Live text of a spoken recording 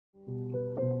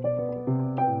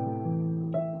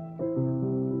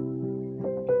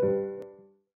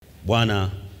Bwana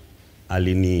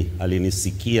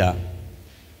alinisikia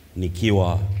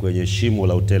nikiwa kwenye shimo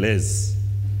la utelezi.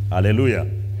 Haleluya.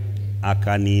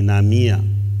 Akaniinamia,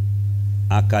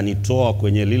 akanitoa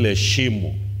kwenye lile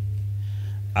shimo,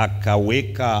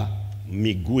 akaweka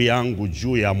miguu yangu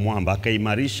juu ya mwamba,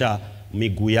 akaimarisha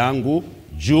miguu yangu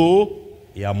juu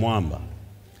ya mwamba.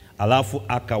 Alafu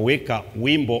akaweka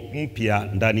wimbo mpya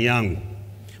ndani yangu,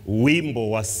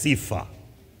 wimbo wa sifa.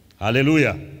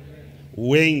 Haleluya.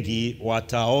 Wengi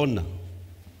wataona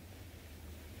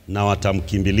na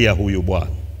watamkimbilia huyu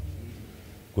Bwana.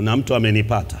 Kuna mtu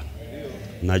amenipata?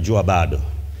 Najua bado.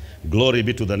 Glory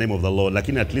be to the name of the Lord.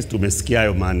 Lakini at least tumesikia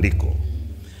hayo maandiko.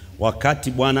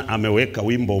 Wakati Bwana ameweka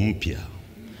wimbo mpya,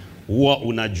 huwa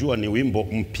unajua ni wimbo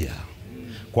mpya,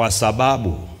 kwa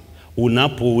sababu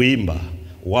unapoimba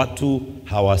watu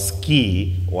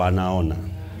hawasikii, wanaona.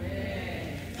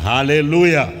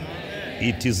 Hallelujah.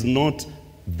 It is not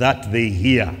that they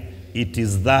hear, it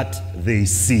is that they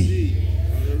see.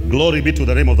 Glory be to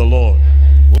the name of the Lord.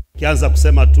 Ukianza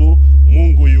kusema tu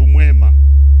Mungu yu mwema,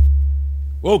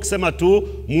 wewe ukisema tu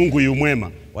Mungu yu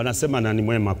mwema, wanasema na ni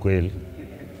mwema kweli.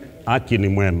 Haki ni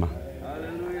mwema.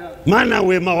 Maana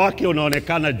wema wake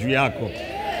unaonekana juu yako.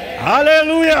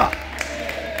 Hallelujah.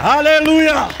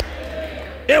 Hallelujah.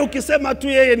 Ukisema tu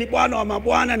yeye ni Bwana wa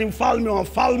mabwana, ni mfalme wa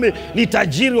wafalme, ni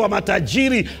tajiri wa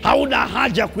matajiri, hauna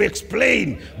haja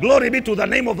ku-explain. Glory be to the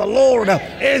name of the Lord.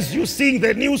 As you sing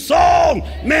the new song,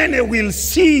 many will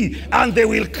see and they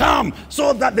will come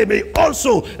so that they may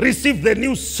also receive the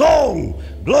new song.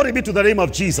 Glory be to the name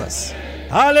of Jesus.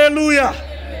 Hallelujah.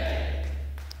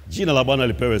 Jina la Bwana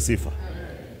lipewe sifa.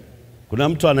 Kuna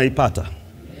mtu anaipata?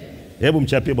 Hebu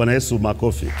mchapie Bwana Yesu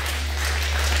makofi.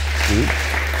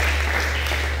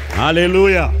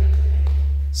 Hallelujah.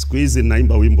 Siku hizi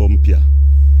naimba wimbo mpya.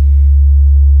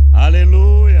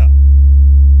 Hallelujah.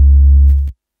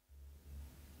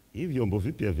 Hivi vyombo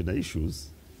vipya vina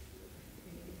issues,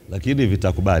 lakini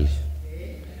vitakubali.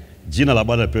 Jina la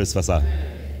Bwana lipewe sifa sana.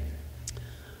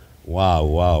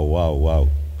 Wow.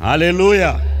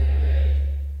 Hallelujah.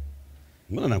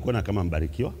 Mbona nakuona kama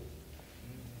mbarikiwa?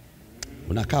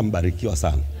 Unakaa mbarikiwa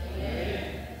sana.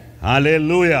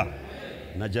 Hallelujah.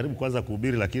 Najaribu kwanza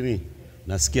kuhubiri, lakini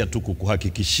nasikia tu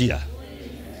kukuhakikishia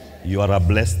you are a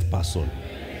blessed person.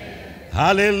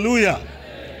 Hallelujah.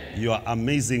 You are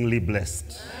amazingly blessed.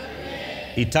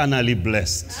 Eternally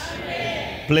blessed.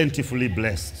 Plentifully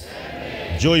blessed.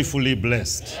 Joyfully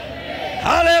blessed.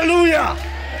 Hallelujah.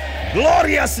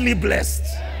 Gloriously blessed.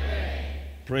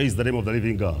 Praise the name of the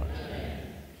living God.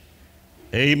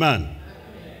 Amen.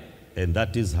 And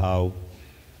that is how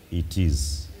it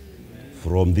is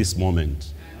from this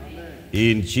moment.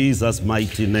 In Jesus'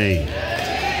 mighty name.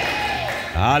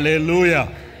 Hallelujah.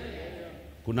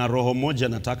 Kuna roho moja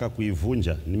nataka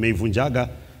kuivunja. Nimeivunjaga,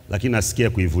 lakini nasikia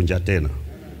kuivunja tena.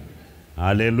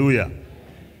 Hallelujah.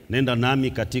 Nenda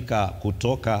nami katika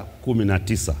Kutoka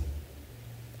 19.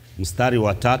 Mstari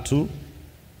wa 3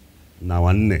 na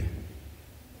wa 4.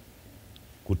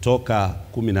 Kutoka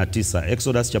 19.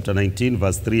 Exodus chapter 19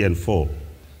 verse 3 and 4.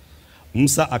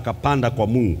 Musa akapanda kwa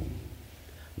Mungu,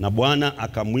 na Bwana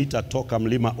akamwita toka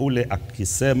mlima ule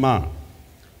akisema,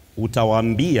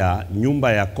 utawaambia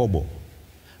nyumba ya Yakobo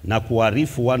na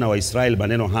kuarifu wana wa Israeli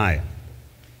maneno haya.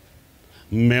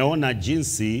 Mmeona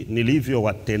jinsi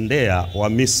nilivyowatendea wa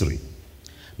Misri,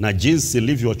 na jinsi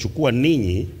nilivyochukua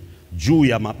ninyi juu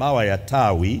ya mabawa ya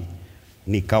tawi,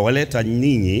 nikawaleta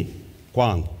ninyi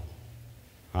kwangu.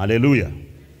 Haleluya.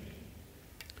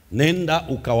 Nenda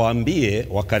ukawaambie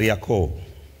Wakariakoo.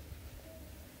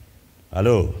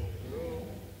 Halo.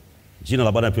 Jina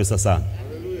la Bwana lipewe sana.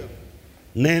 Haleluya.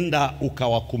 Nenda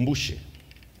ukawakumbushe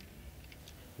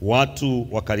watu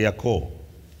wa Kariakoo,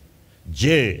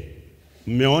 je,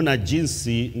 mmeona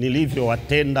jinsi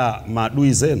nilivyowatenda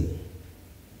maadui zenu?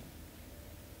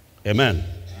 Amen.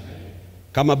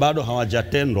 Kama bado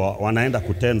hawajatendwa, wanaenda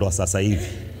kutendwa sasa hivi.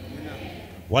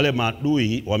 Wale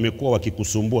maadui wamekuwa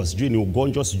wakikusumbua, sijui ni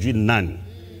ugonjwa, sijui ni nani.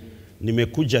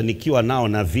 Nimekuja nikiwa nao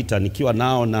na vita, nikiwa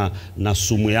nao na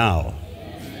sumu yao.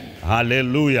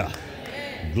 Hallelujah.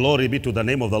 Glory be to the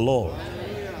name of the Lord.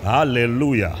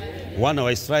 Hallelujah. Wana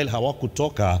wa Israeli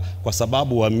hawakutoka kwa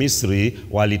sababu wa Misri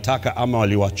walitaka ama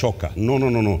waliwachoka.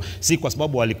 No. Si kwa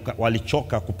sababu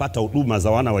walichoka kupata huduma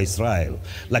za wana wa Israeli,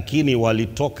 lakini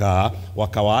walitoka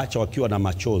wakawaacha wakiwa na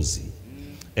machozi.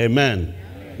 Amen.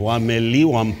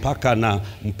 Wameliwa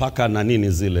mpaka na nini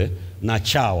zile, na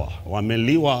chawa.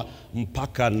 Wameliwa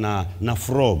mpaka na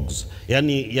frogs.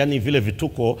 Yani vile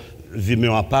vituko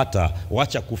vimewapata,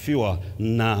 wacha kufiwa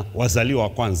na wazaliwa wa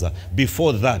kwanza.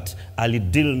 Before that,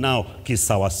 alideal now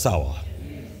kisawasawa.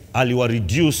 Aliwa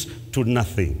reduce to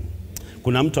nothing.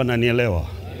 Kuna mtu ananielewa?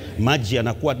 Maji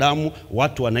yanakuwa damu,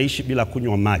 watu wanaishi bila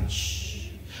kunywa maji.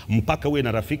 Mpaka uwe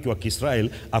na rafiki wa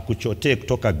Kiisraeli akuchotee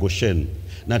kutoka Goshen.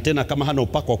 Na tena kama hana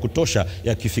upako wa kutosha,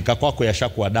 yakifika kwako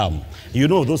yashakuwa damu. You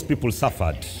know those people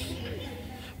suffered.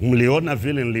 Mliona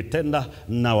vile nilitenda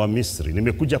na Wamisri.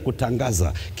 Nimekuja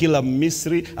kutangaza kila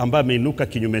Misri ambaye ameinuka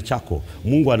kinyume chako,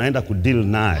 Mungu anaenda kudeal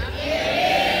naye.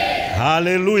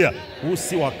 Haleluya.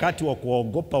 Usi wakati wa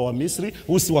kuogopa Wamisri,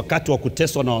 usi wakati wa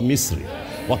kuteswa na Wamisri.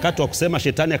 Wakati wa kusema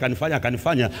shetani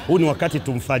akanifanya, huu ni wakati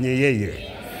tumfanye yeye.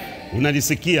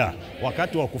 Unalisikia?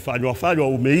 Wakati wa kufanywa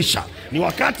umeisha. Ni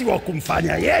wakati wa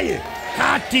kumfanya yeye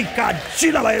katika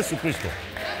jina la Yesu Kristo.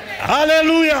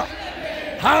 Haleluya.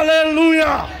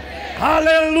 Haleluya.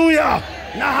 Haleluya.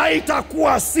 Na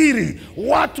haitakuwa siri.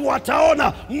 Watu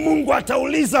wataona, Mungu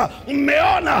atauliza,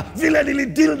 mmeona vile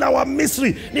nilideal na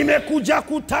Wamisri? Nimekuja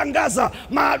kutangaza,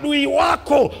 maadui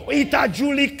wako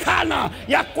itajulikana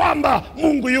ya kwamba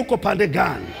Mungu yuko pande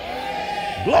gani.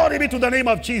 Glory be to the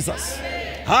name of Jesus.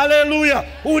 Haleluya.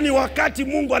 Huu ni wakati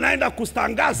Mungu anaenda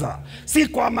kustangaza, si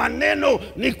kwa maneno,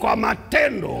 ni kwa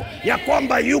matendo, ya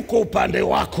kwamba yuko upande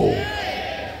wako.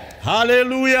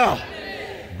 Haleluya.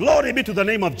 Glory be to the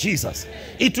name of Jesus.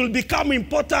 It will become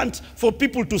important for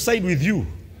people to side with you,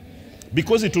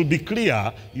 because it will be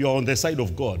clear you are on the side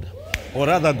of God, or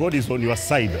rather God is on your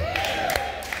side.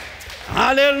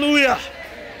 Hallelujah.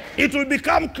 It will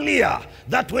become clear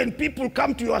that when people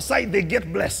come to your side, they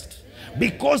get blessed,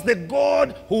 because the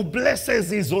God who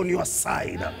blesses is on your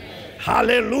side.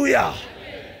 Hallelujah.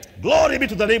 Glory be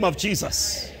to the name of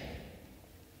Jesus.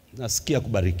 Nasikia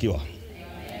kubarikiwa.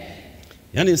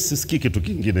 Yani sisikii kitu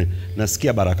kingine,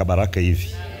 nasikia baraka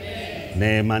hivi.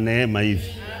 Neema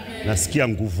hivi. Nasikia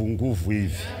nguvu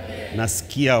hivi.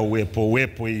 Nasikia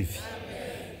uwepo hivi.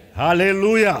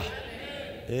 Haleluya.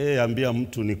 Ambia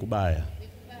mtu ni kubaya,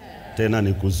 tena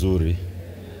ni kuzuri.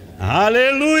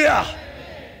 Haleluya.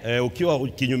 Ukiwa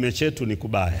kinyume chetu ni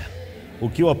kubaya,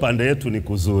 ukiwa pande yetu ni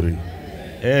kuzuri.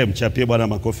 Mchapie Bwana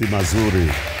makofi mazuri.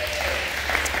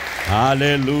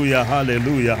 Haleluya,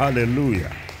 haleluya,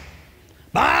 haleluya.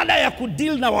 Baada ya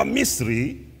kudeal na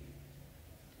Wamisri,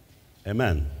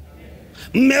 amen,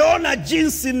 mmeona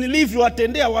jinsi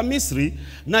nilivyowatendea Wamisri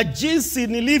na jinsi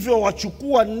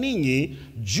nilivyowachukua ninyi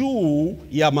juu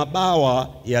ya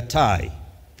mabawa ya tai.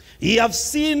 Ye have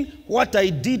seen what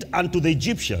I did unto the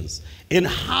Egyptians, and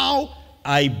how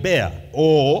I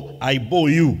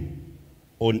bore you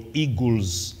on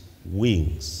eagle's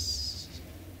wings.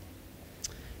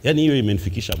 Yani hiyo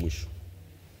imenifikisha mwisho.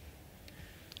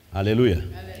 Haleluya.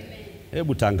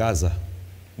 Hebu tangaza,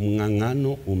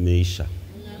 mng'ang'ano umeisha.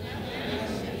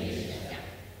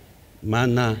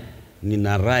 Maana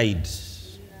nina ride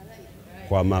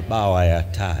kwa mabawa ya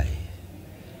tai.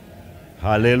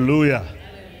 Haleluya.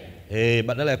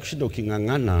 Badala ya kushinda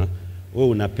uking'ang'ana, wewe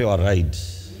unapewa ride.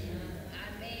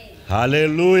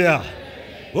 Haleluya.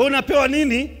 Wewe unapewa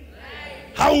nini?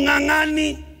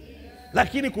 Haung'ang'ani,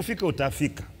 lakini kufika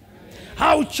utafika.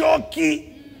 Hauchoki,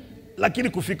 lakini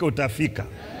kufika utafika.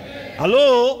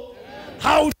 Hello?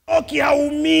 Hauchoki,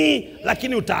 haumii,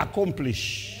 lakini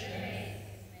uta-accomplish.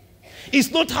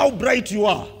 It's not how bright you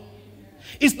are.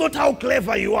 It's not how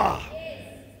clever you are.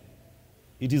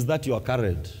 It is that you are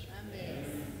carried.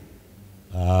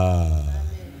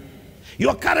 You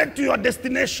are carried to your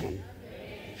destination.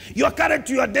 You are carried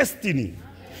to your destiny.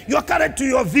 You are carried to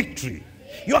your victory.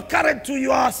 You are carried to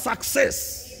your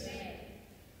success.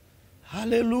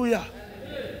 Hallelujah.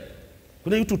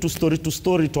 Kuna yutu to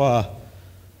story twa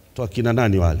kina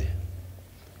nani wale?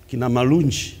 Kina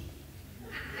Malunji.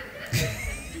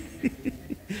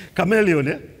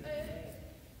 Chameleon,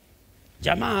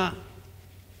 Jamaa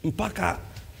mpaka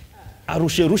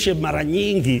arushe mara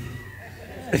nyingi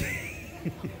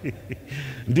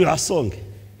ndio asonge.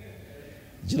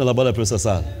 Jina la Bwana pesa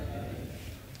sana.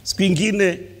 Siku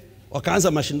nyingine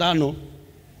wakaanza mashindano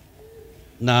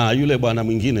na yule bwana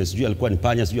mwingine, sijui alikuwa ni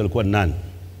panya, sijui alikuwa ni nani.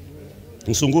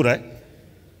 Msungura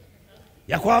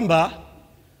ya kwamba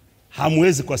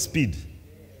hamwezi kwa speed.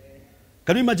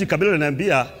 Can you imagine Kabila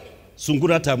ananiambia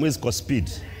sungura hata hamwezi kwa speed.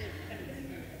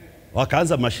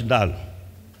 Wakaanza mashindano.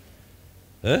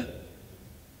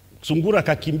 Sungura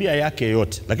kakimbia yake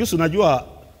yote. Lakini unajua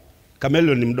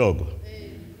Chameleon ni mdogo.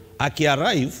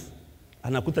 Aki-arrive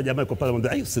anakuta jamaa yuko pale,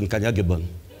 anamwambia ayu usinikanyage bwana.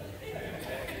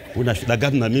 Una shida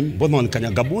gani na mimi? Mbona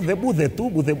unikanyaga?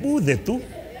 Budhe tu.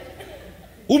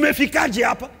 Umefikaje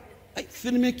hapa?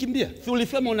 Si nimekimbia. Si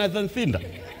ulisema unadhanfinda.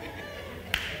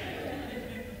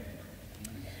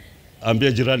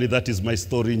 Ambia jirani, that is my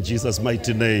story in Jesus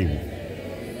mighty name.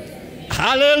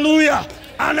 Hallelujah.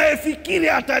 Anayefikiri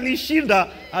atanishinda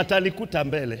atalikuta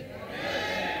mbele.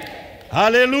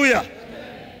 Haleluya.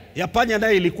 Ya panya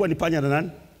naye ilikuwa ni panya na nani?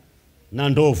 Na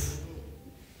ndovu.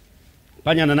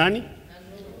 Panya na nani?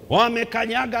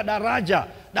 Wamekanyaga daraja.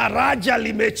 Daraja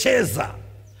limecheza.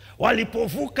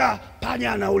 Walipovuka,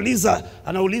 panya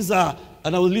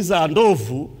anauliza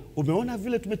ndovu, umeona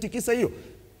vile tumetikisa hiyo?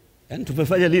 Yaani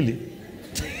tumefanya nini?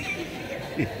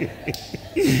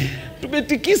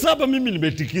 Tumetikisa hapa, mimi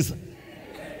nimetikisa.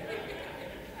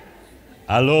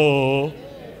 Halo.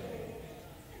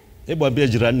 Hebu ambia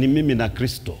jirani, mimi na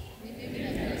Kristo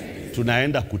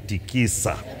tunaenda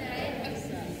kutikisa.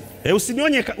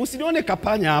 Usinione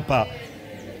kapanya hapa.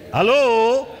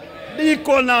 Halo.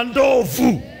 Niko na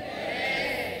ndovu.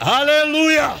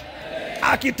 Haleluya.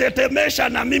 Akitetemesha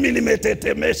na mimi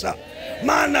nimetetemesha.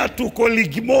 Maana tuko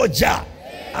ligi moja.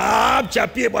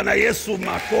 Mchapie Bwana Yesu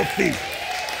makofi.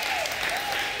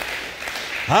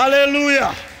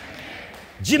 Haleluya.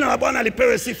 Jina la Bwana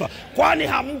lipewe sifa. Kwani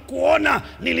hamkuona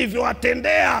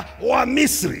nilivyowatendea wa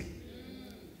Misri?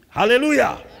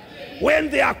 Haleluya. When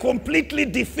they are completely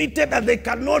defeated and they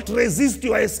cannot resist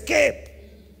your escape,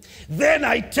 then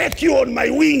I take you on my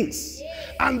wings,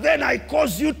 and then I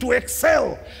cause you to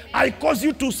excel. I cause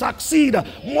you to succeed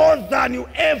more than you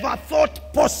ever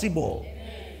thought possible.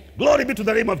 Glory be to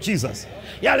the name of Jesus.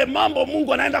 Yale mambo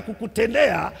Mungu anaenda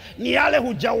kukutendea ni yale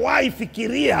hujawahi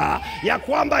fikiria ya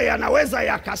kwamba yanaweza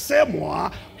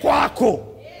yakasemwa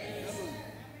kwako.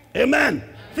 Amen.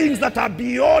 Things that are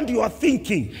beyond your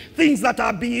thinking, things that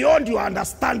are beyond your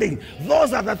understanding,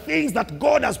 those are the things that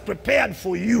God has prepared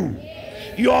for you.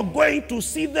 You are going to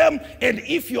see them, and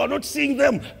if you are not seeing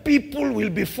them, people will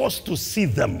be forced to see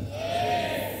them.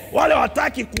 Wale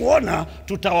wataki kuona,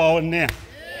 tutawaonea.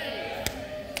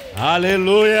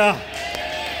 Haleluya.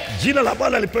 Jina la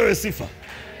Bwana lipewe sifa.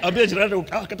 Ambia jirani,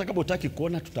 hata kama utaki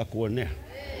kuona, tutakuonea.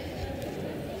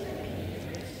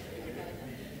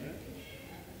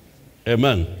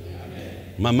 Amen.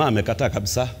 Mama amekataa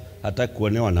kabisa, hataki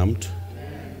kuonewa na mtu.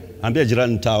 Ambia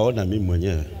jirani, nitaona mimi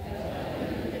mwenyewe.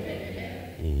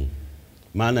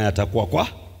 Maana yatakuwa kwa.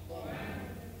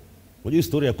 Unajua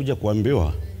historia ya kuja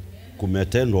kuambiwa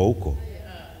kumetendwa huko.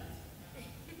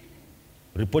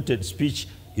 Reported speech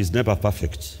is never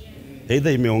perfect.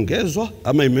 Either imeongezwa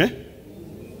ama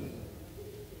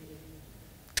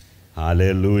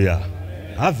Hallelujah.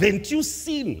 Haven't you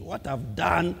seen what I've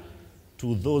done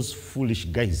to those foolish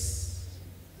guys?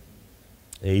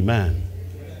 Amen.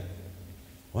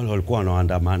 Wale walikuwa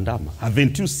wanaandama.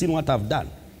 Haven't you seen what I've done?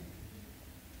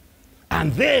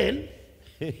 And then,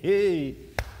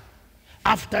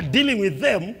 after dealing with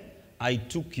them, I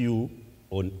took you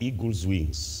on eagle's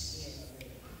wings.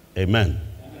 Amen.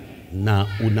 Na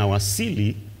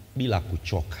unawasili bila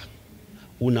kuchoka.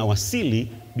 Unawasili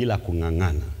bila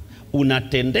kung'ang'ana.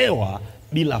 Unatendewa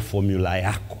bila formula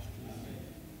yako.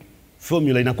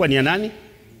 Formula inakuwa ni ya nani?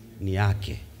 Ni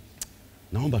yake.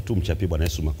 Naomba tu mchapie Bwana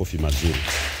Yesu makofi mazuri.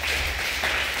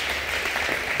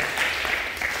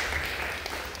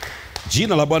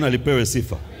 Jina la Bwana lipewe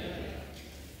sifa.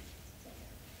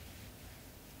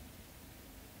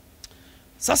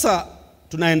 Sasa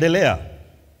tunaendelea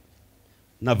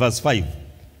na verse 5.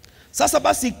 Sasa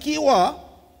basi, ikiwa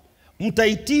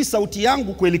mtaitii sauti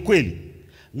yangu kweli kweli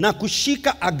na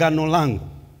kushika agano langu,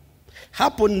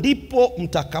 hapo ndipo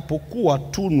mtakapokuwa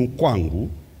tunu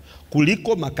kwangu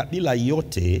kuliko makabila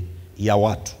yote ya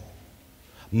watu,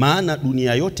 maana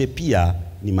dunia yote pia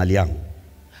ni mali yangu.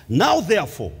 Now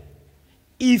therefore,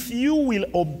 if you will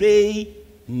obey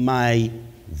my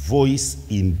voice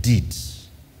indeed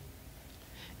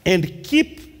and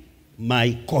keep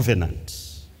my covenant,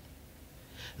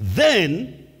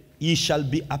 then ye shall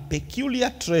be a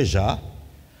peculiar treasure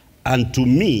unto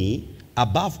me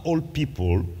above all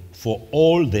people, for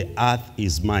all the earth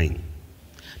is mine.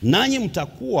 Nanyi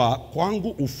mtakuwa kwangu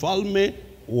ufalme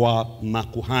wa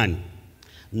makuhani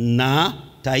na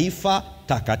taifa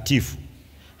takatifu.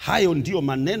 Hayo ndio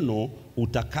maneno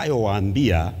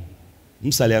utakayowaambia.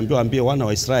 Musa aliambiwa waambie wana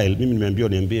wa Israeli, mimi nimeambiwa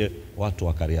niambie watu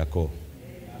wa Kariakoo.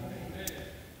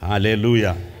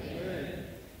 Haleluya.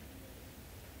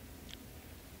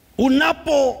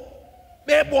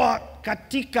 Unapobebwa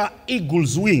katika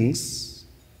eagle's wings,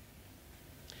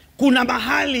 kuna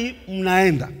mahali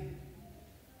mnaenda.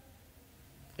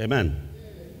 Amen.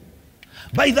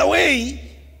 By the way,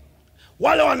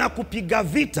 wale wanakupiga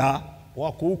vita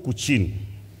wako huku chini.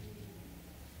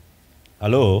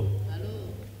 Halo?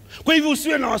 Kwa hivyo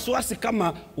usiwe na wasiwasi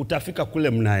kama utafika kule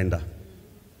mnaenda.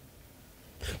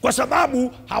 Kwa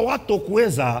sababu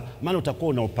hawatokuweza, maana utakuwa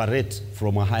una operate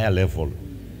from a higher level.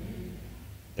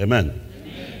 Amen.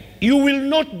 You will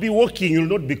not be walking, you will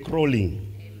not be crawling.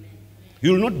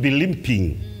 You will not be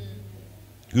limping.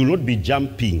 You will not be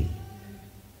jumping.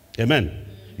 Amen.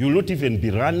 You will not even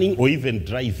be running or even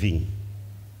driving.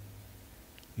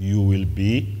 You will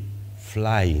be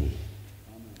flying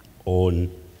on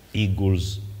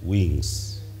eagle's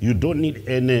wings. You don't need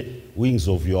any wings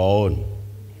of your own.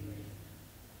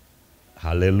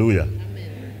 Hallelujah.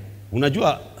 Amen.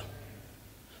 Unajua,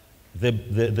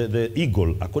 the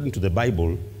eagle, according to the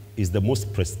Bible, is the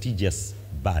most prestigious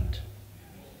bird.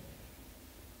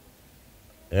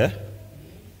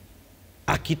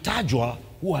 Akitajwa,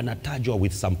 huwa anatajwa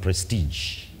with some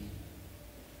prestige.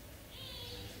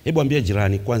 Hebu ambia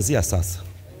jirani, kuanzia sasa,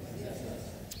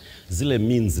 zile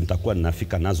means nitakuwa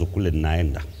ninafika nazo kule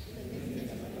ninaenda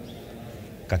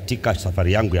katika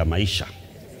safari yangu ya maisha,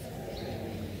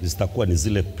 zitakuwa ni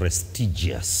zile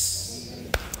prestigious.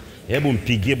 Hebu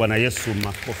mpigie Bwana Yesu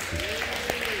makofi.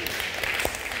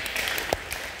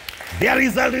 There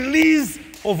is a release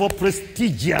of a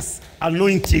prestigious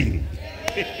anointing.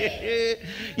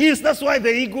 Yes, that's why the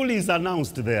eagle is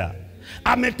announced there.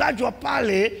 Ametajwa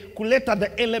pale kuleta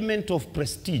the element of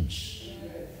prestige.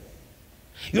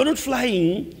 You're not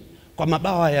flying kwa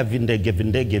mabawa ya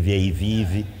vindege vya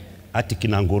hivi ati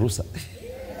kinangurusa.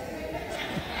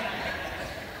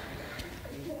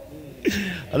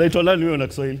 Anaitwa nani wewe na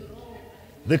Kiswahili?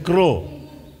 The crow,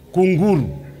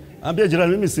 kunguru. Ambia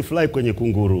jirani, mimi si fly kwenye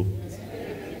kunguru.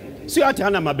 Sio ati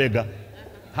hana mabega,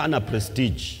 hana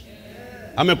prestige.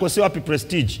 Amekosea wapi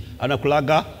prestige?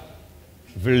 Anakulaga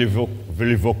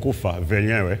vilivyokufa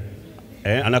venyewe.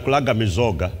 Anakulaga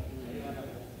mizoga.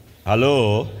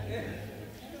 Halo.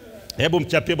 Hebu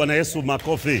mchapie Bwana Yesu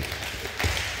makofi.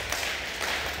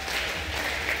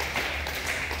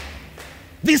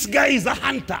 This guy is a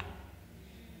hunter.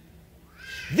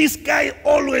 This guy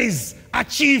always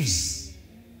achieves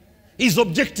his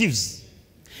objectives.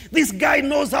 This guy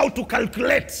knows how to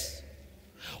calculate.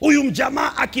 Huyu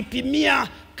mjamaa akipimia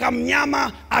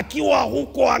kamnyama akiwa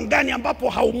huko angani ambapo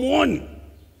haumuoni,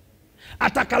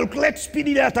 atakalculate speed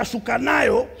ile atashuka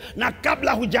nayo, na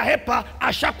kabla hujahepa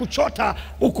ashakuchota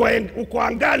uko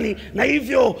angani, na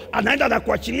hivyo anaenda na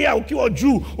kuachilia ukiwa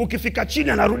juu, ukifika chini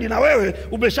anarudi na wewe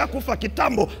umeshakufa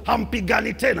kitambo,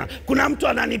 hampigani tena. Kuna mtu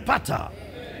ananipata?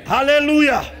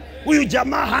 Haleluya. Huyu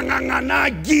jamaa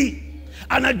hang'ang'anagi,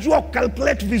 anajua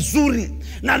kukalculate vizuri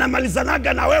na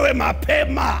anamalizanaga na wewe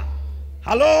mapema.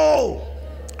 Hello.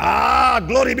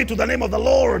 Glory be to the name of the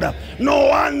Lord. No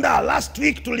wonder last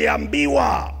week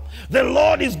tuliambiwa the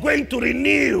Lord is going to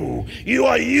renew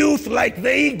your youth like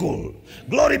the eagle.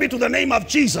 Glory be to the name of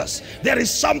Jesus. There is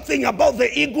something about the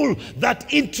eagle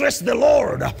that interests the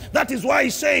Lord. That is why he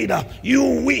said, he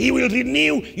will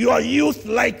renew your youth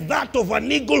like that of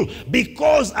an eagle,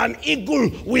 because an eagle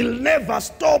will never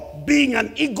stop being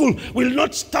an eagle, will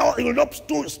not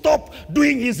stop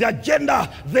doing his agenda.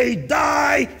 They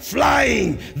die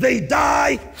flying, they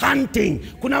die hunting.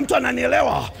 Kuna mtu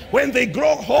ananielewa? When they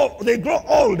grow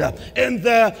old and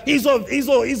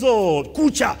hizo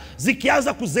kucha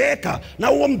zikianza kuzeeka na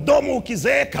huo mdomo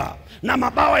ukizeeka na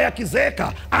mabawa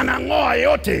yakizeeka, anangoa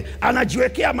yote,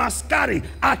 anajiwekea maskari,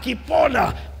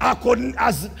 akipona ako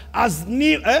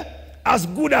as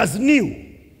good as new.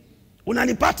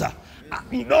 Unanipata?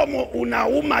 Mdomo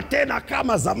unauma tena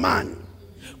kama zamani,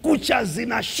 kucha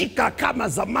zinashika kama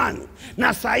zamani,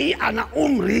 na sahi ana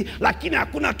umri, lakini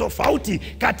hakuna tofauti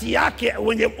kati yake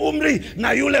mwenye umri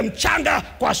na yule mchanga,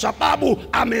 kwa sababu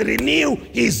amerenew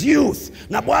his youth.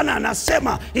 Na Bwana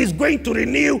anasema he's going to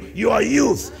renew your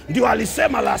youth. Ndio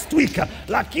alisema last week,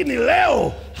 lakini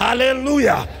leo,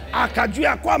 hallelujah,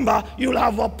 akajua kwamba you'll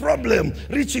have a problem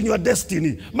reaching your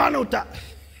destiny. Maana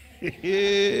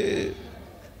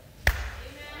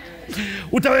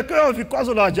utawekewa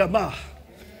vikwazo na wajamaa.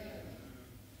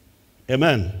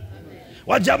 Amen.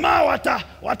 Wajamaa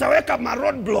wataweka ma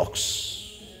roadblocks.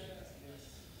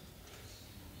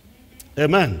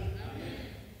 Amen.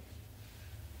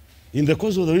 In the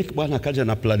course of the week, Bwana akaja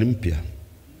na plan mpya.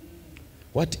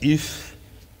 What if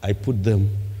I put them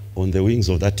on the wings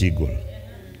of that eagle?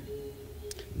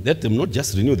 Let them not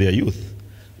just renew their youth,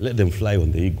 let them fly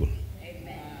on the eagle.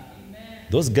 Amen.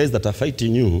 Those guys that are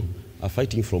fighting you are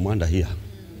fighting from under here.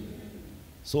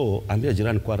 So, ambia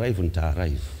jirani, kwa arrive nita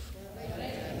arrive.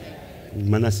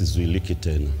 Maana sizuiliki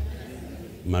tena.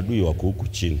 Madui wako huku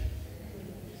chini.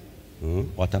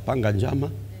 Watapanga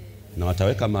njama na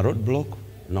wataweka ma roadblock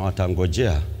na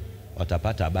watangojea,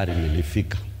 watapata habari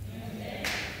nilifika.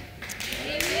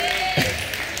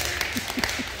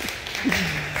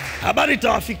 Habari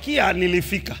tawafikia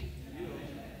nilifika.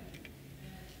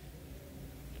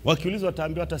 Wakiulizwa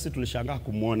wataambiwa hata sisi tulishangaa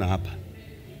kumuona hapa.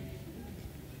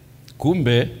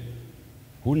 Kumbe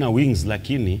huna wings,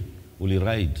 lakini uli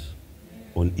ride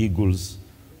on eagle's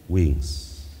wings.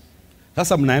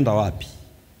 Sasa mnaenda wapi?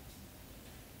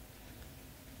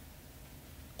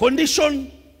 Condition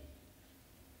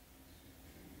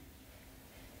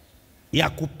ya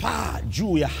kupaa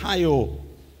juu ya hayo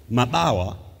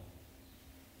mabawa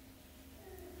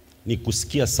ni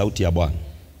kusikia sauti ya Bwana.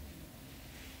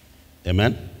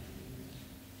 Amen.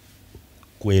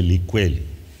 Kweli kweli.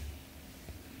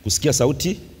 Kusikia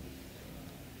sauti.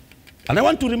 And I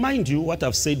want to remind you what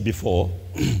I've said before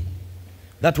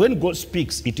that when God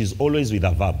speaks, it is always with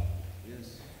a verb. Yes.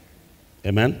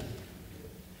 Amen.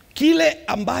 Kile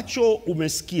ambacho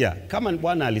umesikia, kama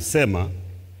Bwana alisema,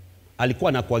 alikuwa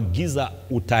anakuagiza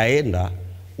utaenda,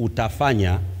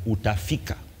 utafanya,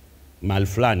 utafika mahali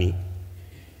fulani,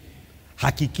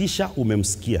 hakikisha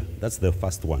umemsikia. That's the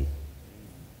first one.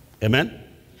 Amen.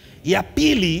 Ya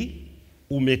pili,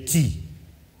 umetii.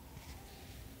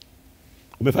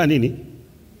 Umefanya nini?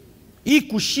 Hii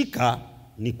kushika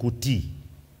ni kutii.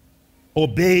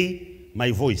 Obey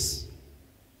my voice.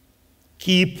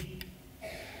 Keep.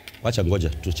 Wacha ngoja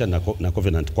tuachane na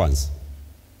covenant kwanza.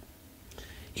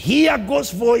 Hear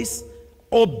God's voice,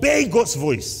 obey God's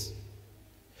voice.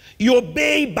 You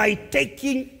obey by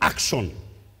taking action.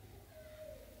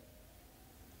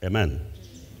 Amen.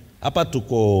 Hapa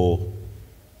tuko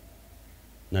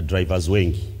na drivers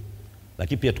wengi,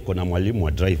 lakini pia tuko na mwalimu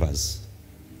wa drivers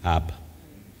hapa.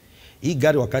 Hii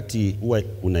gari wakati huwa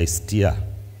unaistia,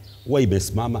 huwa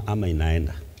imesimama ama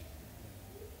inaenda?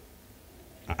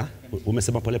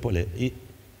 Umesema pole pole.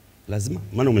 Lazima?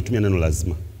 Maana umetumia neno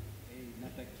lazima.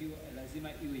 Natakiwa lazima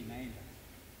iwe inaenda.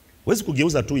 Huwezi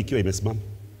kugeuza tu ikiwa imesimama.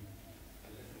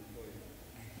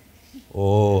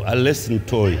 Oh, a lesson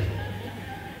toy.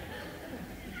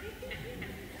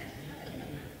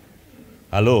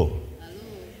 Hello.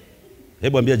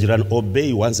 Hebu ambia jirani,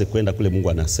 obey uanze kwenda kule Mungu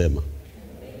anasema.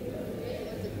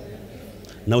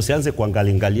 Na usianze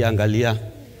kuangalia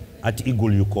ati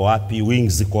eagle yuko wapi,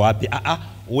 wings ziko wapi.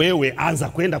 Wewe anza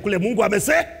kwenda kule Mungu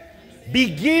amesema.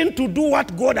 Begin to do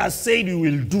what God has said you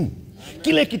will do.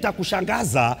 Kile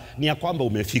kitakushangaza ni ya kwamba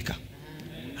umefika.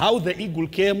 How the eagle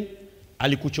came,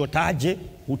 alikuchotaje,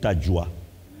 utajua.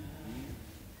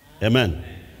 Amen.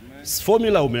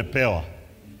 Formula umepewa.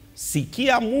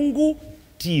 Sikia Mungu,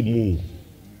 tii Mungu.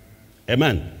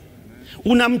 Amen.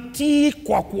 Unamtii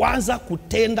kwa kuanza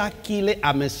kutenda kile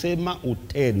amesema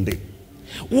utende.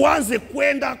 Uanze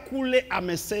kwenda kule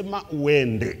amesema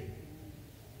uende.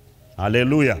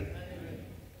 Haleluya.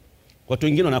 Watu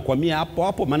wengine wanakwamia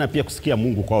hapo maana pia kusikia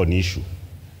Mungu kwao ni issue.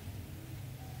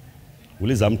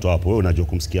 Uliza mtu hapo, wewe unajua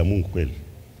kumsikia Mungu kweli?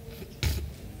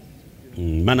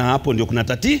 Maana hapo ndio kuna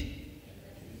tati.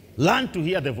 Learn to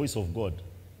hear the voice of God.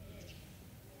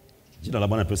 Jina la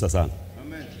Bwana pesa sana.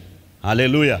 Amen.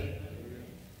 Haleluya.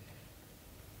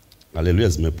 Haleluya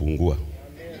zimepungua.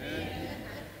 Amen.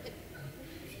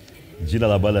 Jina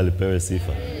la Bwana lipewe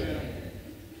sifa.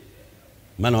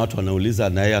 Maana watu wanauliza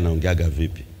na yeye anaongeaga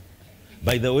vipi?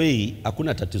 By the way,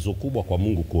 hakuna tatizo kubwa kwa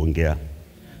Mungu kuongea.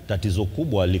 Tatizo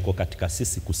kubwa liko katika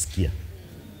sisi kusikia.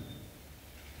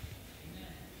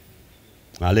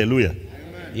 Haleluya.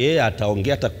 Yeye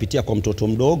ataongea hata kupitia kwa mtoto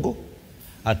mdogo,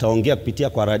 ataongea kupitia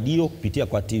kwa radio, kupitia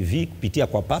kwa TV, kupitia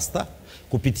kwa pasta,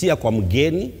 kupitia kwa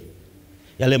mgeni.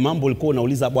 Yale mambo ulikuwa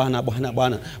unauliza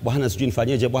Bwana sijui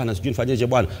nifanyeje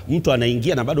Bwana. Mtu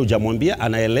anaingia na bado hujamwambia,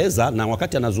 anaeleza, na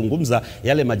wakati anazungumza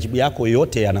yale majibu yako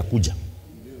yote yanakuja.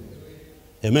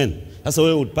 Amen. Sasa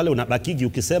wewe pale unabakigi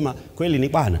ukisema kweli ni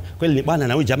Bwana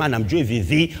na huyu jamaa namjue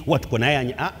vivi, watu kuna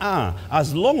yeye.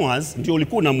 As long as ndio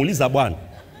ulikuwa unamuuliza Bwana.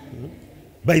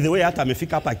 By the way, hata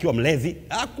amefika hapa akiwa mlevi,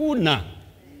 hakuna.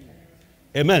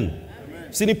 Amen.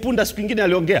 Si ni punda siku nyingine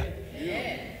aliongea?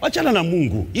 Achana na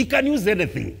Mungu. He can use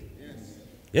anything.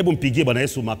 Hebu mpigie Bwana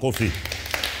Yesu makofi.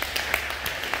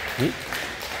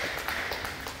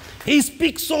 He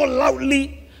speaks so loudly,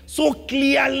 so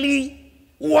clearly.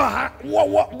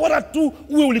 Bora tu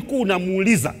uwe ulikuwa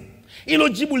unamuuliza. Hilo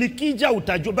jibu likija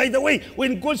utajua. By the way,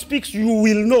 when God speaks you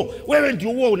will know. Wewe ndio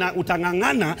huo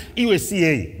utangangana iwe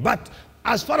CA. But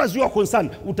as far as you are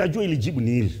concerned, utajua ili jibu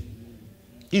ni hili.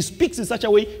 He speaks in such a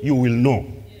way you will know.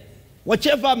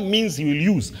 Whichever means he will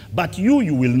use, but you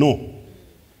will know.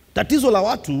 Tatizo la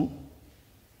watu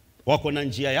wako na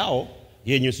njia yao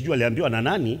yenye sijui aliambiwa na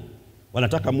nani,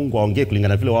 wanataka Mungu aongee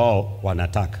kulingana vile wao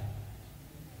wanataka.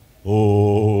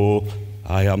 Oh,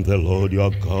 I am the Lord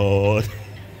your God.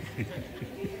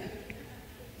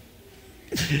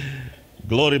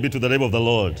 Glory be to the name of the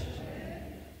Lord.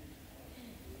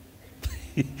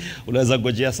 Unaweza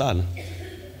ngojea sana.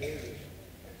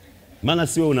 Maana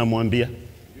siwe unamwambia.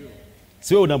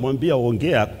 Siwe unamwambia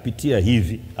ongea kupitia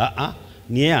hivi.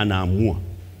 Ni yeye anaamua.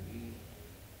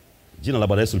 Jina la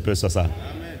Bwana Yesu lipewe sana.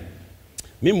 Amen.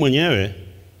 Mimi mwenyewe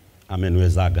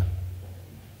ameniwezaga.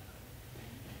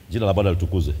 Jina la Bwana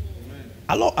litukuzwe.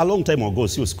 A long time ago,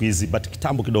 sio siku hizi, but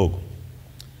kitambo kidogo.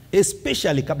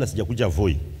 Especially kabla sijakuja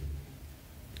Voi.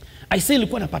 Aisee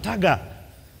nilikuwa napataga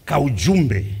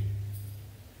kaujumbe.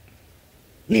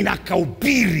 Nina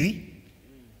kaubiri.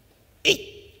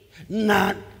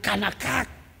 Na kanakaa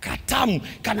katamu,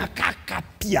 kanakaa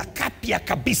kapia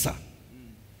kabisa.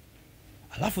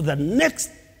 Alafu the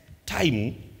next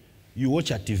time you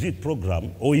watch a TV program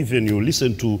or even you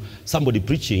listen to somebody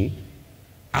preaching,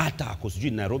 hata ako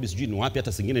sijui Nairobi, sijui ni wapi,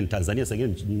 hata singine ni Tanzania,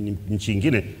 singine ni nchi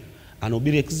nyingine,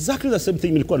 anahubiri exactly the same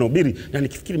thing nilikuwa nahubiri, na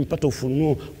nikifikiri nimepata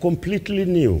ufunuo completely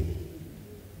new.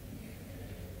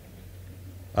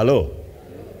 Hello?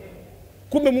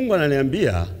 Kumbe Mungu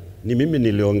ananiambia ni mimi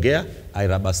niliongea, I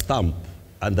rubber stamp,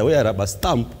 and the way I rubber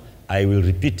stamp, I will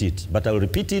repeat it, but I will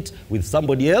repeat it with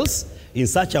somebody else in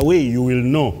such a way you will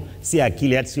know. Si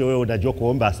akili hata sio wewe unajua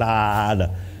kuomba sana.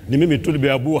 Ni mimi tu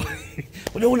nimeabua.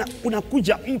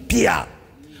 Unakuja mpya.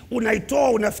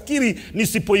 Unaitoa, unafikiri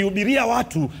nisipoihubiria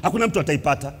watu hakuna mtu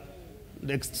ataipata.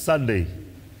 Next Sunday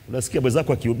unasikia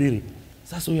mwenzako akihubiri.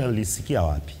 Sasa huyu alisikia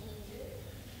wapi?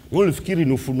 Wewe unafikiri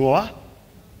ni ufunuo wa?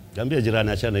 Niambia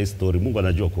jirani achana hii story. Mungu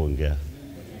anajua kuongea.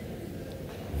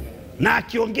 Na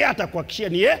akiongea atakuhakikishia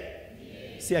ni yeye.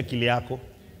 Si akili yako,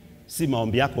 si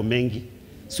maombi yako mengi,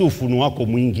 si ufunuo wako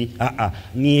mwingi.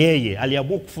 Ni yeye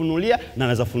aliamua kufunulia na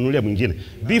anaweza funulia mwingine.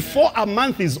 Before a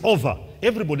month is over,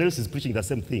 everybody else is preaching the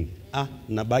same thing.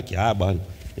 Nabaki bwana,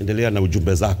 endelea na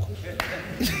ujumbe zako.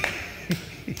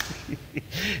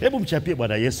 Hebu mchapie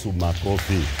Bwana Yesu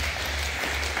makofi.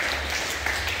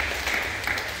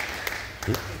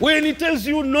 When he tells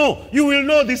you no, you will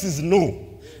know this is no.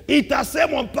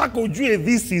 Itasemwa mpaka ujue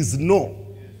this is no.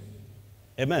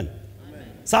 Amen.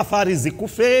 Safari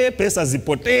zikufe, pesa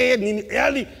zipotee, nini,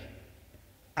 yani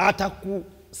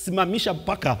atakusimamisha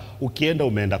mpaka ukienda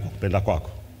umeenda kwa kupenda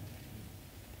kwako.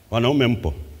 Wanaume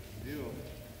mpo?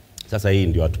 Sasa hii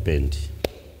ndio hatupendi.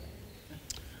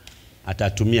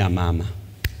 Atatumia mama,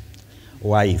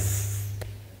 wife.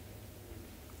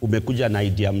 Umekuja na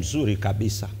idea mzuri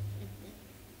kabisa.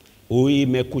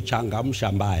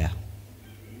 Imekuchangamsha mbaya.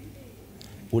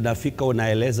 Unafika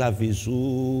unaeleza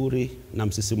vizuri na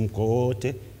msisimko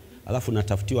wote, alafu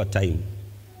unatafutiwa time.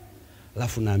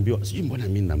 Alafu naambiwa sijui mbona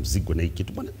mimi na mzigo na hiki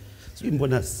kitu, mbona sijui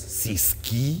mbona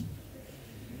sisikii.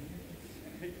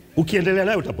 Ukiendelea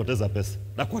nayo utapoteza pesa.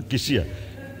 Na kuhakikishia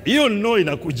hiyo no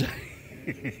inakuja.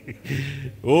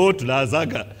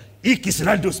 Tunaanzaga hiki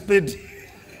sina ndio spend.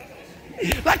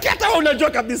 Lakini hata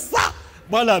unajua kabisa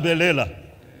Bwana amelela.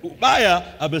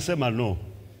 Ubaya amesema no.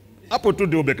 Hapo tu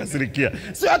ndio umekasirikia.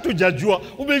 Si hatujajua,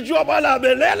 umejua Bwana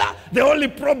amelela. The only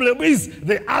problem is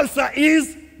the answer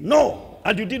is no,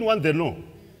 and you didn't want the no.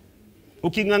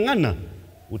 Ukingangana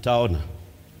utaona.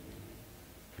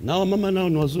 Nao mama nao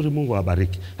ni wazuri, Mungu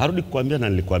awabariki. Harudi kukuambia na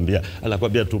nilikwambia,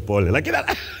 anakuambia tu pole. Lakini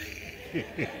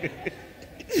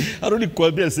harudi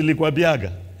kukuambia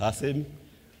silikwambiaga. Asemi.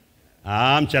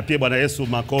 Mchapie Bwana Yesu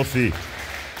makofi.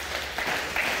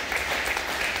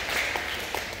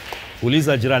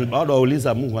 Uliza jirani, bado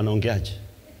wauliza Mungu anaongeaje?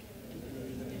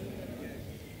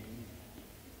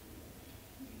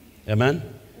 Amen.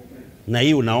 Na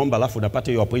hii unaomba alafu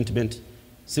unapata hiyo appointment,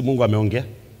 si Mungu ameongea?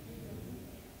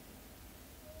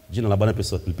 Jina la Bwana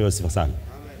lipewe sifa sana.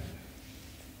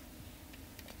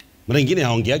 Mara nyingine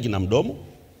haongeagi na mdomo.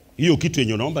 Hiyo kitu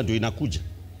yenye unaomba ndio inakuja.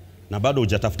 Na bado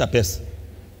hujatafuta pesa.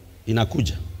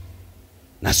 Inakuja.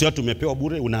 Na sio tumepewa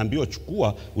bure, unaambiwa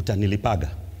chukua utanilipaga.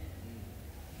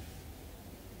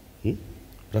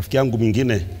 Rafiki yangu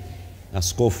mwingine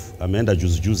askofu ameenda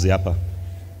juzi hapa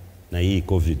na hii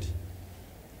COVID.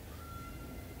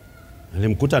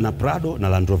 Alimkuta na Prado na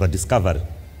Land Rover Discovery.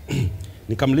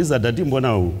 Nikamuliza, dadi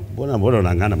mbona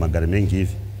unang'ana magari mengi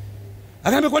hivi?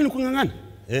 Akaambia kwa nini kung'ang'ana?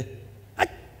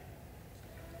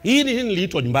 Hii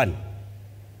niliitwa nyumbani.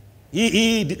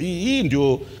 Hii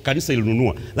ndio kanisa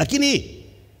ilinunua. Lakini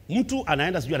mtu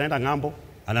anaenda sijui anaenda ng'ambo,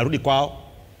 anarudi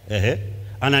kwao.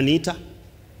 Ananiita,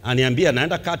 aniambia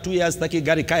naenda kaa 2 years sitaki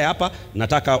gari kae hapa,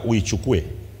 nataka uichukue.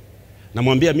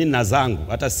 Namwambia mimi na zangu,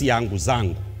 hata si yangu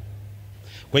zangu.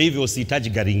 Kwa hivyo usihitaji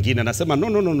gari nyingine. Anasema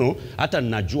no, hata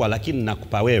ninajua lakini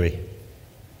nakupa wewe.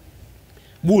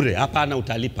 Bure, hapana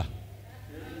utalipa.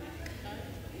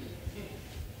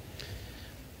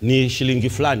 Ni shilingi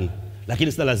fulani,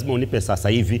 lakini sasa lazima unipe sasa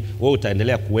hivi. Wewe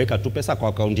utaendelea kuweka tu pesa kwa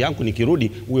akaunti yangu,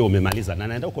 nikirudi uwe umemaliza. Na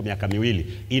naenda huko miaka 2.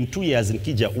 In 2 years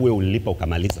nikija uwe ulilipa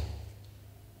ukamaliza.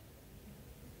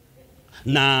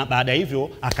 Na baada hivyo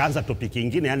akaanza topic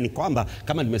nyingine, yani kwamba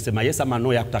kama nimesema yes ama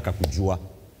no ya kutaka kujua.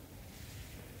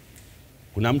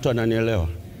 Kuna mtu ananielewa?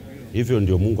 Hivyo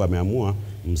ndio Mungu ameamua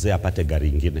mzee apate gari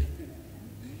ingine.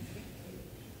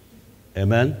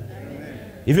 Amen.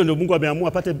 Hivyo ndio Mungu ameamua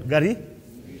apate gari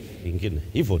ingine.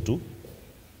 Hivyo tu.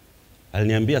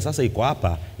 Aliniambia sasa iko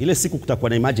hapa, ile siku kutakuwa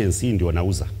na emergency ndio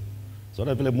nauza.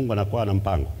 Sio vile Mungu anakuwa na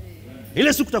mpango.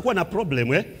 Ile siku kutakuwa na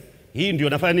problem hii ndio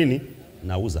nafanya nini?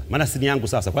 Nauza. Maana si ni yangu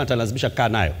sasa, kwani atalazimisha kaa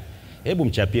nayo. Hebu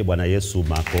mchapie Bwana Yesu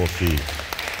makofi.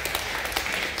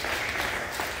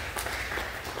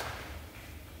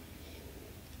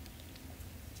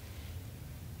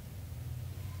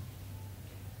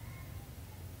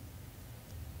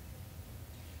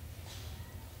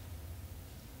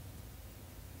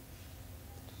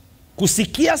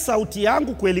 Kusikia sauti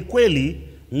yangu kweli kweli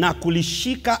na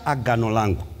kulishika agano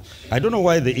langu. I don't know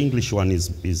why the English one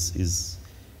is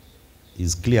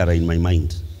clearer in my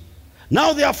mind.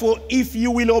 Now therefore, if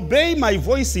you will obey my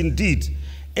voice indeed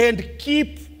and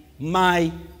keep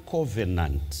my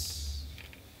covenant.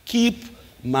 Keep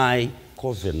my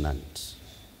covenant.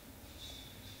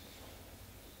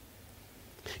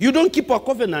 You don't keep a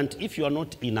covenant if you are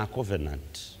not in a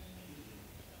covenant.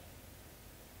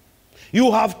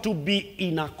 You have to be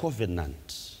in a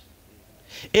covenant.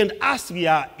 And as we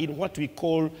are in what we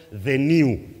call the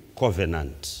new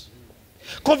covenant.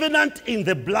 Covenant in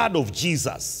the blood of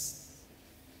Jesus.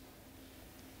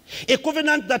 A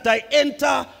covenant that I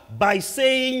enter by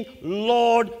saying,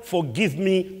 Lord, forgive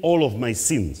me all of my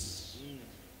sins.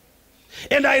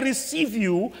 And I receive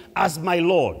you as my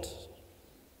Lord.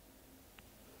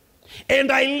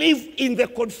 And I live in the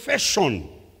confession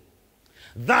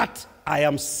that I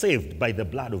am saved by the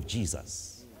blood of Jesus.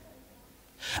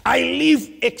 I live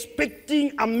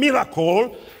expecting a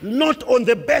miracle, not on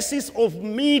the basis of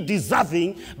me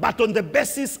deserving, but on the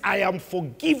basis I am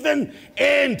forgiven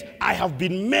and I have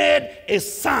been made a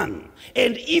son.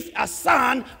 And if a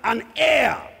son, an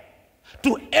heir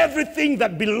to everything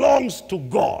that belongs to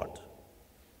God.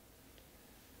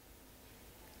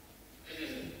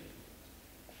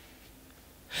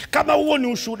 Kama huo ni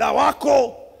ushuhuda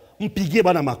wako, mpigie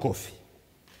Bwana makofi.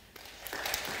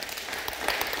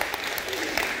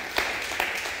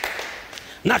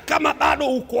 Na kama bado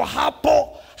uko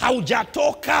hapo,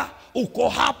 haujatoka, uko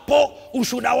hapo,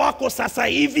 ushuhuda wako sasa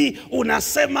hivi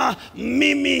unasema,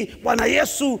 mimi Bwana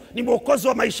Yesu ni mwokozi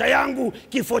wa maisha yangu,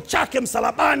 kifo chake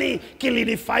msalabani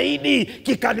kilinifaidi,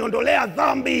 kikaniondolea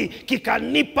dhambi,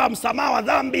 kikanipa msamaha wa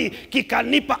dhambi,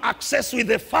 kikanipa access with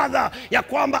the Father, ya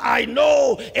kwamba I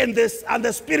know and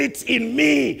the Spirit in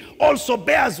me also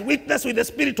bears witness with the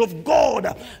Spirit of God.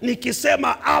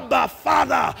 Nikisema Abba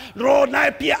Father, Roho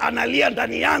naye pia analia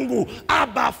ndani yangu,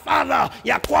 Abba Father,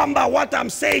 ya kwamba what I'm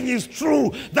saying is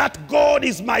true, that God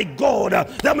is my God.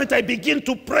 The moment I begin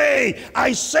to pray,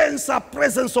 I sense a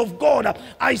presence of God.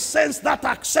 I sense that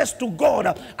access to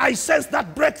God. I sense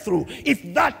that breakthrough.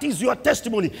 If that is your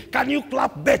testimony, can you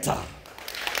clap better?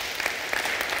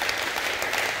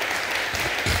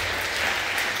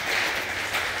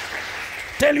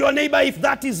 Tell your neighbor, if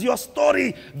that is your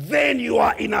story, then you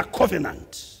are in a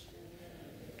covenant.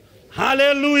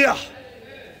 Hallelujah.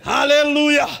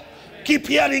 Hallelujah. Keep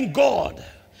hearing God.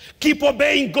 Keep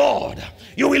obeying God.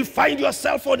 You will find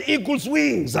yourself on eagle's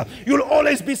wings. You'll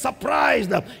always be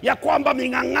surprised ya kwamba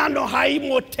ming'ang'ano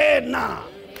haimo tena.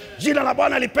 Jina la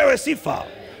Bwana lipewe sifa.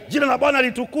 Jina la Bwana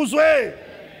litukuzwe.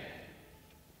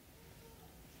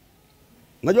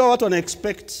 Najua watu wana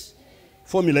expect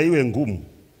formula iwe ngumu.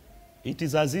 It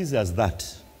is as easy as that.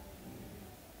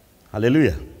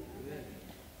 Hallelujah.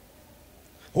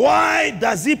 Why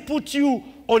does he put you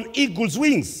on eagle's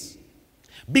wings?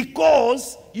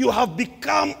 Because you have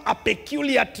become a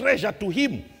peculiar treasure to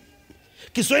him.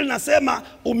 Kiswahili nasema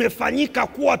umefanyika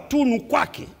kuwa tunu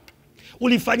kwake.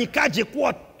 Ulifanyikaje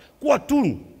kuwa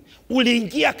tunu?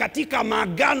 Uliingia katika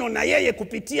maagano na yeye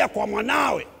kupitia kwa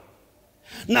mwanawe.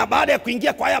 Na baada ya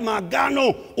kuingia kwa haya maagano,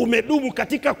 umedumu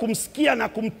katika kumsikia na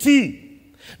kumtii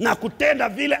na kutenda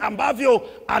vile ambavyo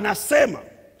anasema.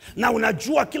 Na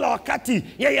unajua kila wakati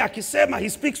yeye akisema, he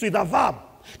speaks with a verb.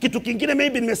 Kitu kingine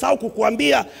maybe nimesahau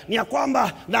kukuambia ni ya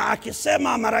kwamba na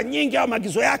akisema mara nyingi au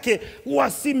maagizo yake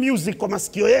huwa si music kwa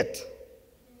masikio yetu.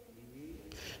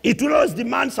 It will always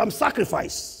demand some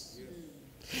sacrifice.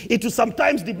 It will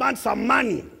sometimes demand some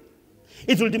money.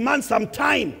 It will demand some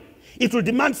time. It will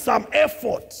demand some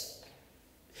effort.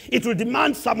 It will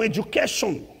demand some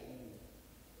education.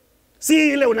 Si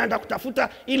ile unaenda kutafuta,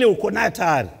 ile uko nayo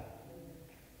tayari.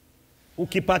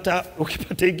 Ukipata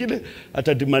ingine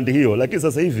ata demand hiyo, lakini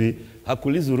sasa hivi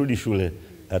hakulizi urudi shule,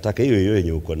 ataka hiyo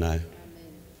yenye uko nayo.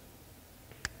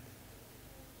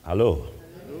 Hello.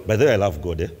 By the way, I love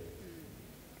God.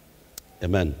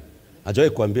 Amen. Hajawahi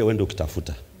kuambia wende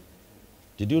ukitafuta.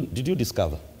 Did you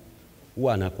discover?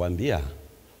 huwa anakuambia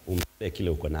umpe kile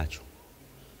uko nacho.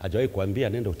 Hajawahi kuambia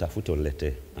nenda utafute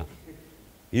uniletee.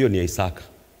 Hiyo ni Isaka.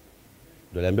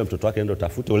 Ndio aliambia mtoto wake nenda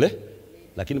utafute ule.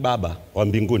 Lakini baba wa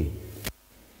mbinguni,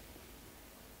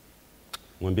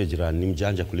 mwambie jirani ni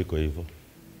mjanja kuliko hivyo.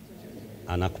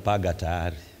 Anakupaga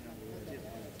tayari.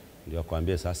 Ndio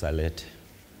akwambie sasa lete.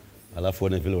 Alafu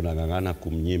one vile unangangana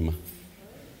kumnyima.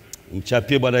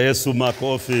 Mchapie Bwana Yesu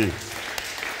makofi.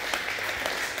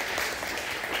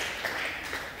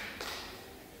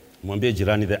 Mwambie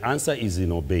jirani the answer is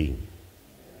in obeying.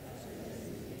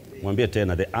 Mwambie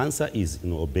tena the answer is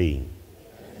in obeying.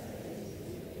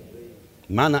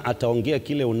 Maana ataongea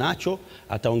kile unacho,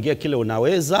 ataongea kile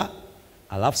unaweza,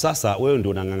 alafu sasa wewe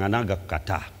ndio unanganganaga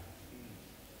kukataa.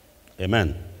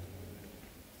 Amen.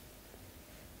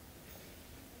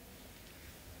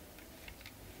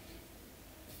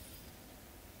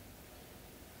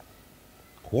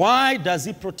 Why does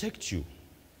he protect you?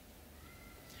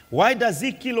 Why does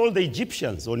he kill all the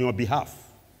Egyptians on your behalf?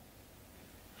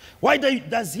 Why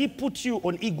does he put you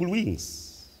on eagle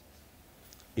wings?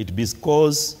 It's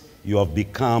because you have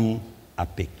become a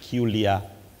peculiar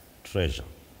treasure.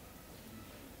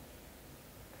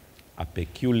 A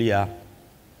peculiar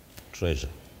treasure.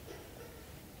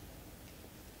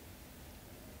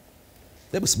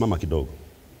 Hebu simama kidogo.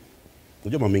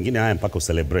 Unajua mambo mengine haya mpaka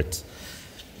ucelebrate.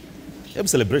 Hebu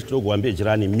celebrate kidogo, uambie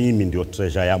jirani mimi ndio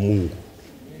treasure ya Mungu.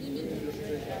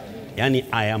 Yani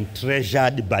I am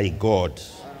treasured by God.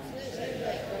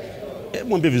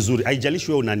 Mwambie vizuri,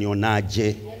 haijalishi wewe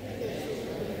unanionaje.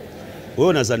 Wewe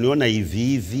unazaniona hivi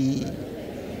hivi,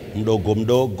 mdogo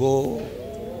mdogo,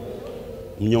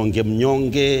 mnyonge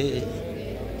mnyonge,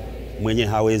 mwenye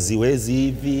hawezi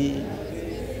hivi.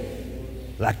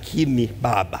 Lakini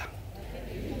baba,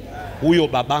 huyo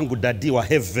babangu daddy wa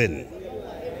heaven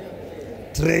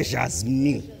treasures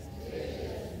me.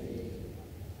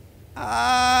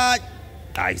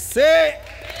 I say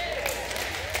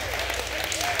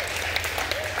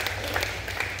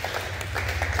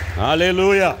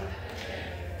hallelujah.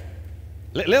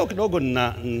 Leo kidogo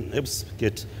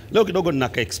nina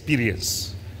ka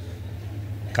experience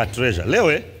ka treasure.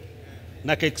 Leo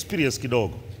na ka experience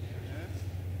kidogo.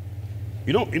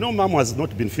 You know mama has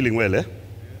not been feeling well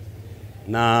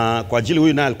na kwa ajili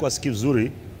huyu naye alikuwa sikii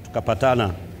vizuri,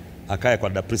 tukapatana akae kwa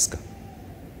dada Priska.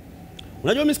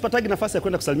 Unajua mimi sipatagi nafasi ya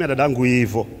kwenda kusalimia dadangu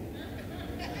hivyo.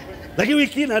 Lakini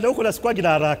wiki na huko na sikuagi na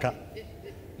haraka.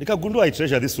 Nikagundua I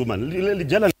treasure this woman.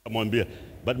 Jana nikamwambia,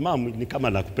 but mom ni kama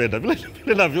nakupenda.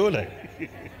 Vile navyoona.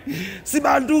 Si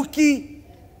banduki.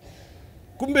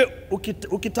 Kumbe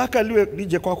ukitaka liwe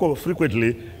nije kwako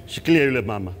frequently, shikilia yule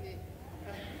mama.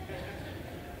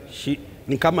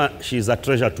 Ni kama she is a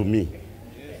treasure to me.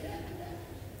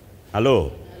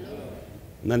 Hello.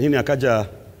 Na nini akaja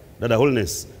dada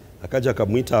Holiness, akaja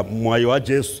akamuita moyo wa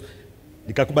Yesu.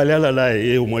 Nikakubaliana naye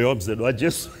yeye moyo wa mzee wa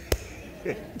Yesu.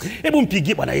 Hebu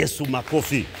mpigie Bwana Yesu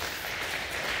makofi.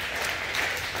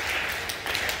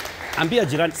 Ambia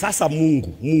jirani sasa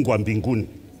Mungu wa mbinguni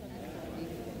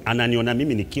ananiona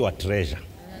mimi nikiwa treasure.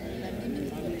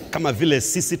 Kama vile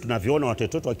sisi tunavyoona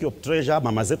watoto wetu wakiwa treasure,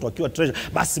 mama zetu wakiwa treasure,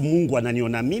 basi Mungu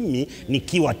ananiona mimi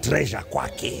nikiwa treasure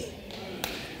kwake.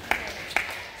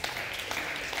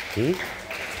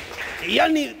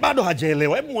 Yani bado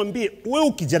hajaelewa. Hebu mwambie wewe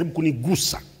ukijaribu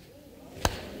kunigusa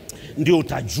ndio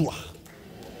utajua.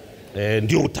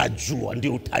 Ndio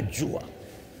utajua.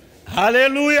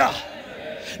 Hallelujah.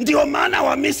 Ndio maana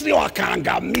wa Misri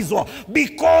wakaangamizwa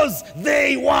because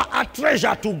they were a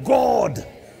treasure to God.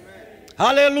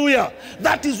 Hallelujah.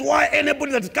 That is why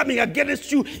anybody that is coming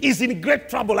against you is in great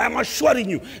trouble. I am assuring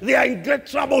you, they are in great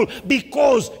trouble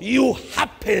because you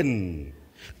happen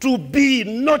to be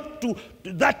not to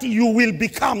that you will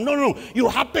become. No. You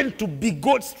happen to be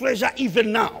God's treasure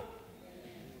even now.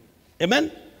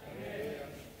 Amen?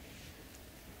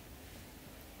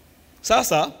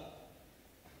 Sasa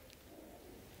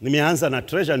nimeanza na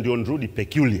treasure ndio nirudi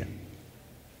peculiar.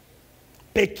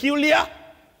 Peculiar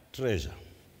treasure.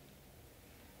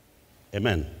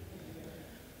 Amen.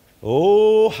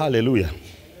 Oh, hallelujah.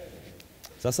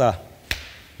 Sasa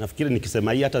nafikiri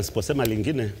nikisema hii hata nisiposema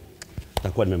lingine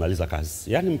takuwa nimemaliza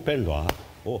kazi. Yaani mpendwa,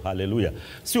 oh hallelujah.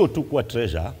 Sio tu kuwa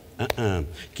treasure,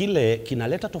 kile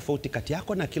kinaleta tofauti kati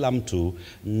yako na kila mtu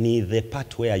ni the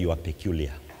part where you are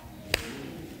peculiar.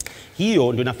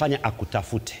 Hiyo ndio inafanya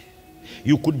akutafute.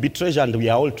 You could be treasure and we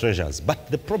are all treasures, but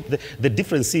the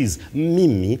difference is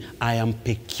mimi I am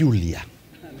peculiar.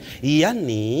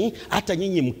 Yani hata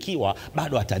nyinyi mkiwa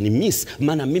bado atanimiss,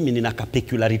 maana mimi nina ka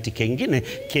peculiarity kengine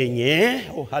kenye,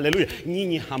 oh hallelujah,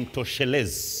 nyinyi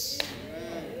hamtoshelezi.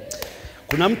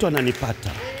 Kuna mtu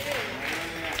ananipata.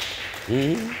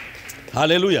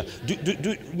 Hallelujah.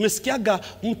 Umesikiaga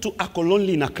mtu ako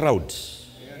lonely in a crowd?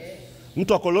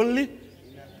 Mtu ako lonely?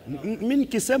 Mimi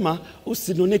nikisema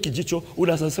usinone kijicho,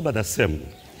 unasema the same.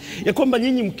 Ya kwamba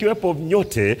nyinyi mkiwepo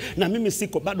nyote na mimi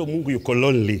siko, bado Mungu yuko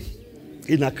lonely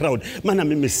in a crowd. Maana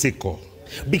mimi siko.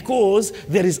 Because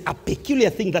there is a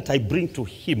peculiar thing that I bring to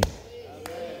him.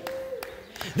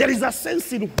 There is a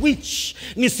sense in which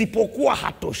nisipokuwa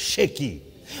hatosheki.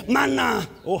 Maana,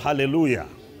 oh hallelujah.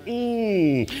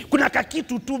 Kuna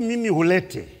kakitu tu mimi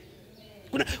hulete.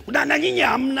 Kuna na nyinyi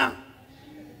hamna.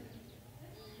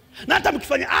 Na hata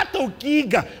mkifanya, hata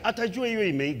ukiiga, atajua hiyo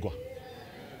imeigwa.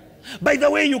 By the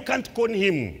way, you can't con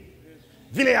him.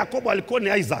 Vile Yakobo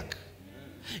alikoni Isaac.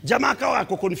 Jamaa kawa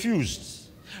ako confused.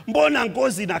 Mbona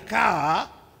ngozi inakaa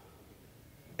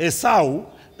Esau,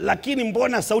 lakini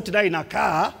mbona sauti nayo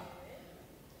inakaa?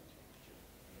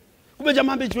 Kumbe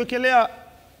jamaa amejiwekelea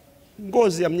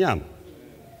ngozi ya mnyama.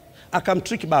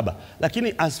 Akamtrick baba.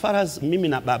 Lakini as far as mimi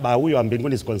na baba huyo wa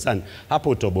mbinguni is concerned, hapo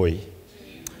utoboi.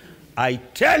 I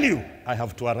tell you, I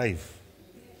have to arrive.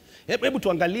 Hebu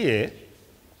tuangalie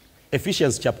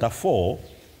Ephesians chapter 4.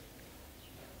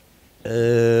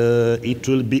 It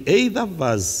will be either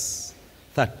verse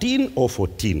 13 or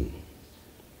 14.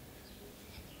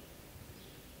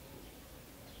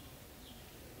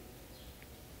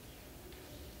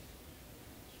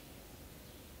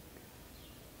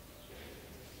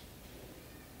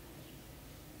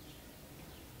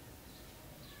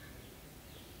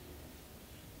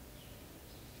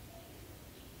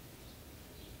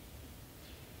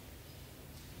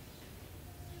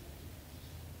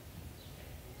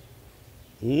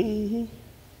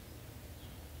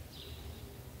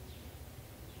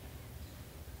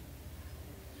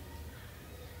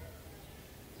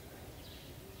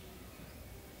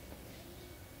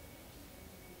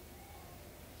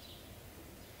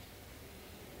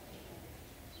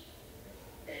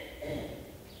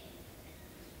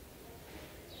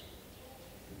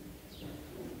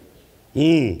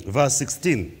 Verse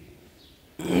 16.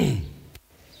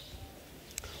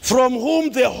 From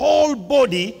whom the whole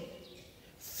body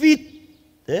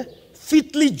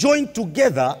fitly joined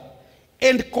together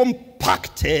and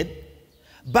compacted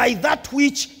by that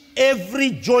which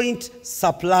every joint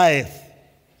supplieth,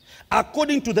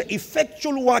 according to the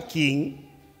effectual working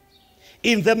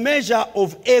in the measure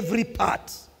of every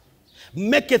part,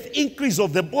 maketh increase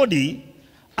of the body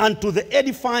unto the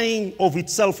edifying of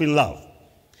itself in love.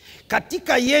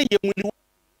 Katika yeye mwili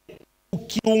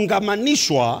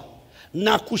ukiungamanishwa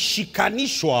na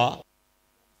kushikanishwa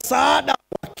msaada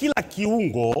wa kila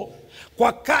kiungo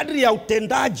kwa kadri ya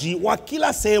utendaji wa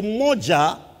kila sehemu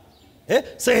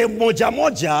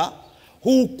moja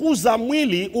huukuza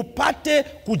mwili upate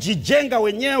kujijenga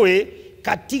wenyewe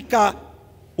katika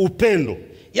upendo.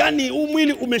 Yani huu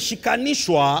mwili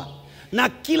umeshikanishwa na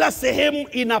kila sehemu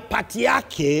ina pati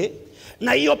yake,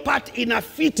 na hiyo pati ina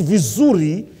fit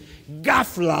vizuri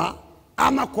ghafla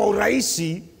ama kwa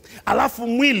urahisi, alafu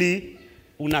mwili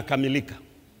unakamilika.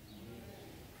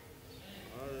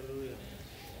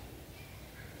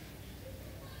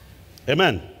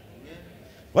 Amen.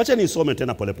 Wacha nisome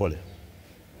tena polepole.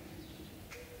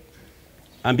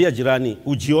 Ambia jirani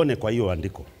ujione kwa hiyo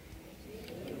andiko.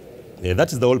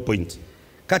 That is the whole point.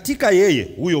 Katika yeye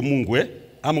huyo Mungu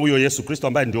ama huyo Yesu Kristo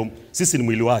ambaye ndio sisi ni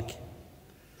mwili wake.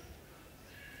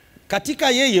 Katika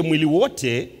yeye mwili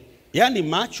wote, yani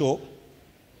macho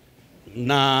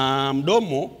na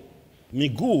mdomo,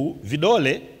 miguu,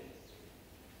 vidole,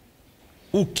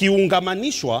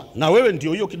 ukiungamanishwa, na wewe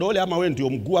ndio hiyo kidole ama wewe ndio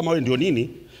mguu ama wewe ndio nini,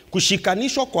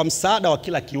 kushikanishwa kwa msaada wa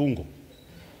kila kiungo.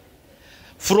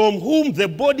 From whom the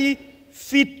body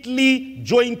fitly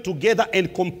joined together and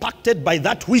compacted by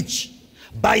that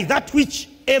which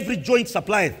every joint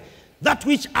supplieth. That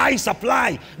which I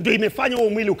supply ndio imefanya huo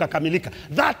mwili ukakamilika.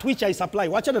 That which I supply.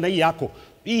 Wachana na hii yako,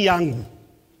 hii yangu.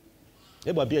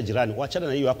 Hebu ambia jirani, wachana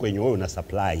na hiyo yako yenye wewe una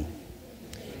supply.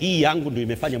 Hii yangu ndio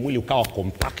imefanya mwili ukawa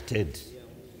compacted.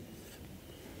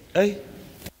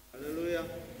 Hallelujah.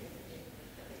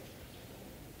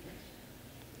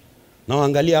 Na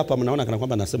angalia hapa, mnaona kana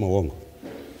kwamba nasema uongo.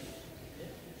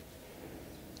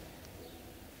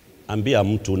 Ambia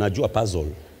mtu, unajua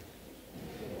puzzle.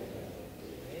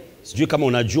 Sijui kama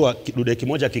unajua kidude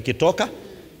kimoja kikitoka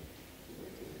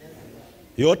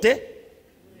yote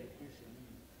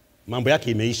mambo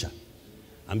yake imeisha.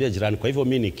 Ambia jirani, kwa hivyo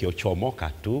mimi nikiochomoka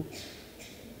tu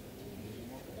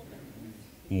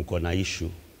mko na issue,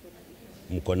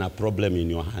 mko na problem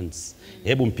in your hands.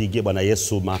 Hebu mpigie Bwana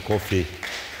Yesu makofi.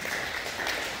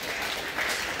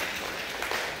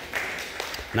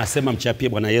 Nasema mchapie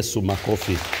Bwana Yesu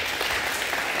makofi.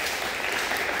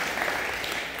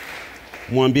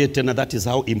 Mwambie tena, that is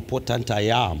how important I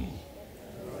am.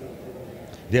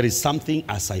 There is something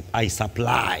I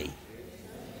supply.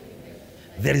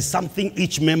 There is something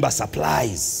each member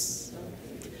supplies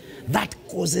that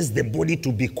causes the body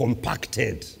to be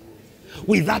compacted,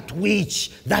 without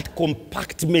which that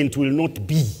compactment will not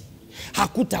be.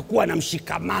 Hakutakuwa na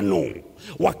mshikamano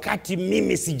wakati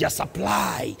mimi sija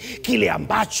supply kile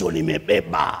ambacho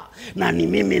nimebeba na ni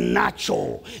mimi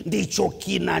nacho. Ndicho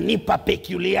kinanipa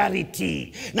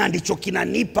peculiarity na ndicho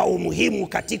kinanipa umuhimu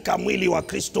katika mwili wa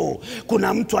Kristo.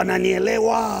 Kuna mtu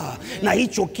ananielewa? Na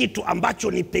hicho kitu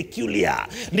ambacho ni peculiar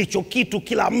ndicho kitu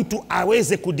kila mtu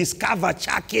aweze kudiscover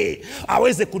chake,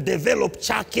 aweze kudevelop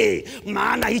chake,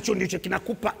 maana hicho ndicho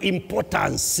kinakupa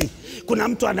importance. Kuna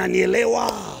mtu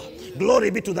ananielewa?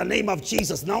 Glory be to the name of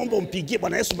Jesus. Naomba umpigie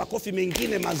Bwana Yesu makofi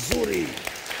mengine mazuri.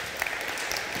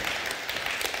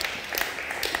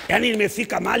 Yani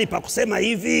nimefika mahali pa kusema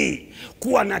hivi,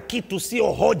 kuwa na kitu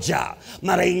sio hoja.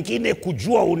 Mara nyingine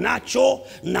kujua unacho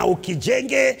na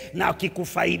ukijenge na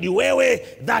ukikufaidi wewe,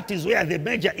 that is where the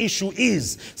major issue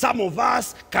is. Some of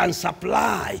us can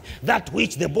supply that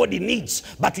which the body needs,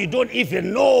 but we don't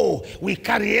even know we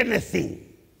carry anything.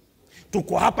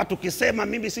 Tuko hapa tukisema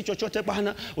mimi si chochote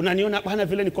Bwana, unaniona Bwana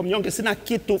vile niko mnyonge, sina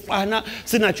kitu Bwana,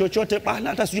 sina chochote Bwana,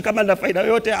 hata sijui kama nina faida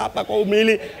yote hapa kwa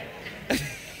umili.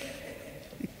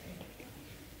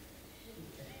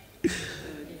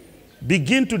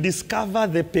 Begin to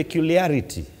discover the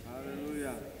peculiarity.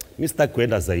 Hallelujah. Mr.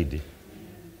 Kwenda zaidi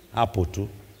hapo tu.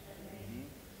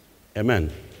 Amen.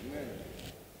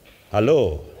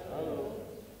 Hello.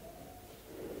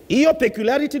 Hiyo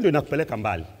peculiarity ndio inakupeleka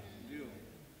mbali.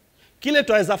 Kile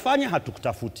tuweza fanya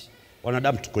hatukutafuti.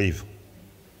 Wanadamu tuko hivyo.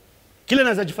 Kile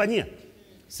naweza jifanyia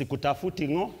sikutafuti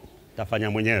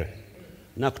tafanya mwenyewe.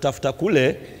 Na kutafuta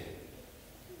kule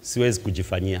siwezi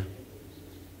kujifanyia.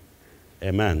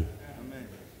 Amen. Amen.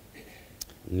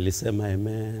 Nilisema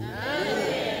amen. Amen.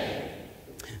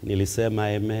 Nilisema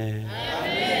amen.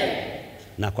 Amen.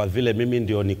 Na kwa vile mimi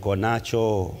ndio niko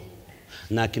nacho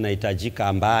na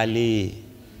kinahitajika mbali.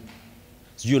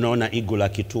 Sijui unaona igu la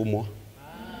kitumwa.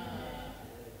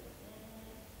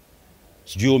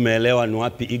 Sijui umeelewa ni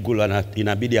wapi igula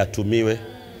inabidi atumiwe.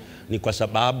 Ni kwa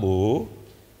sababu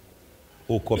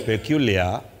uko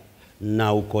peculiar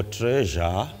na uko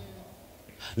treasure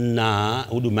na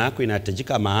huduma yako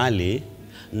inahitajika mahali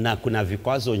na kuna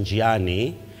vikwazo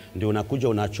njiani, ndio unakuja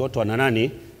unachotwa na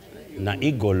nani? Na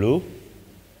igolu.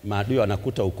 Maadui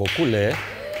wanakuta uko kule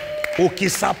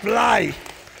ukisupply.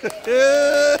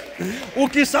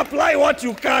 Ukisupply what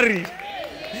you carry.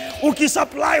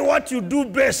 Ukisupply what you do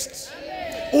best.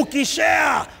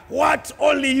 Ukishare what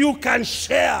only you can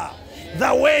share,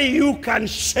 the way you can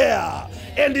share,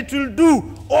 and it will do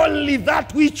only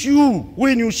that which you,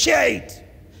 when you share it,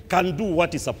 can do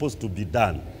what is supposed to be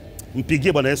done.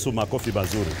 Mpigie Bwana Yesu makofi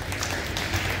mazuri.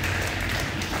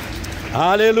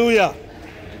 Hallelujah.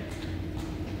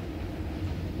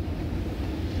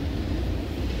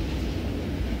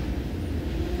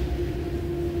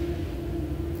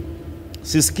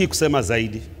 Sisikii kusema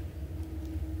zaidi.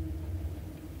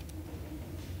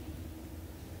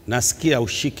 Nasikia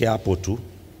ushike hapo tu.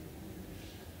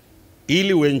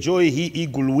 Ili uenjoy hii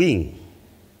eagle wing.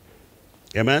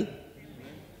 Amen.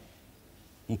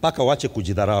 Mpaka wache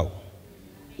kujidharau.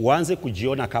 Uanze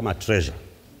kujiona kama treasure.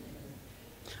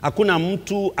 Hakuna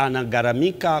mtu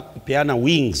anagaramika kupeana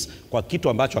wings kwa kitu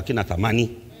ambacho hakina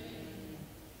thamani.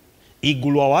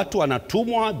 Eagle wa watu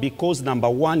wanatumwa because number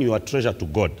 1, you are treasure to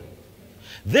God.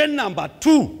 Then number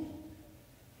 2,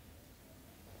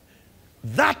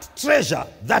 that treasure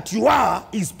that you are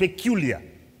is peculiar.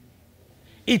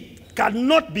 It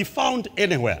cannot be found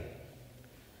anywhere.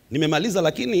 Nimemaliza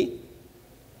lakini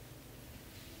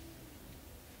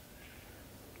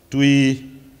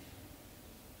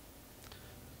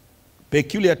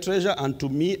peculiar treasure unto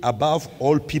me above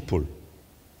all people,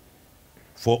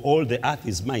 for all the earth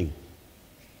is mine.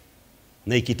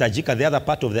 Na ikitajika the other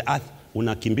part of the earth,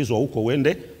 unakimbizwa huko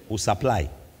uende usupply.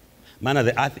 Maana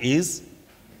the earth is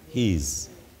his.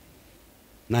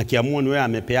 Na kiamua ni wewe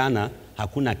amepeana,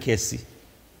 hakuna kesi.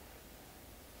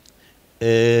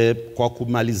 Kwa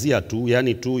kumalizia tu,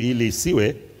 yani tu ili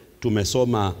isiwe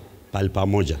tumesoma pali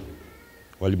pamoja.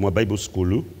 Walimu wa Bible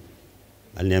School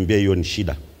aliniambia hiyo ni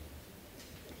shida.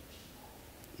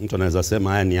 Mtu anaweza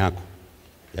sema haya ni yako.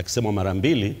 Yakisema mara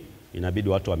mbili inabidi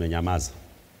watu wamenyamaza.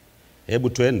 Hebu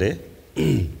tuende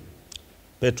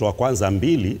Petro wa kwanza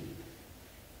 2.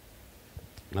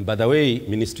 And by the way,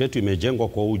 ministry yetu imejengwa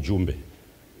kwa ujumbe.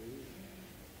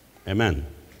 Amen.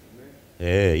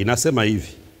 Inasema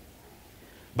hivi.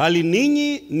 Bali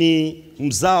ninyi ni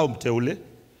mzao mteule,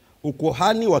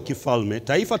 ukuhani wa kifalme,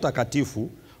 taifa takatifu,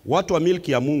 watu wa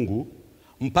milki ya Mungu,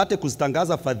 mpate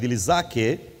kuzitangaza fadhili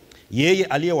zake, yeye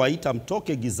aliyewaita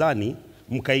mtoke gizani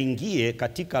mkaingie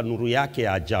katika nuru yake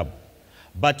ya ajabu.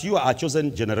 But you are a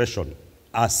chosen generation,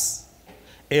 as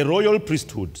a royal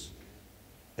priesthood.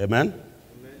 Amen.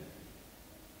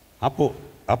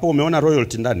 Hapo umeona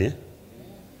royalty ndani eh?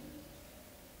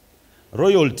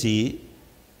 Royalty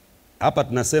hapa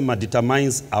tunasema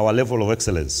determines our level of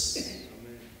excellence.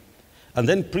 And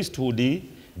then priesthood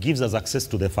gives us access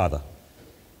to the Father.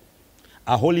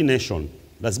 A holy nation,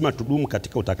 lazima tudumu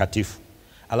katika utakatifu.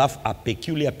 Alafu a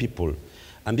peculiar people.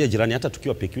 Ambia jirani, hata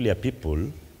tukiwa peculiar people,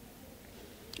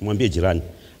 mwambie jirani,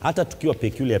 hata tukiwa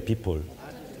peculiar people,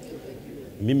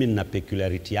 mimi nina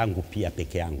peculiarity yangu pia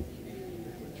peke yangu.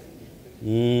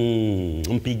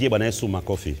 Mpigie Bwana Yesu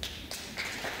makofi.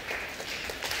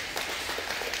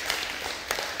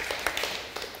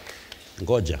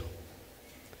 Ngoja.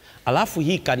 Alafu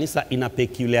hii kanisa ina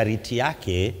peculiarity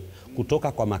yake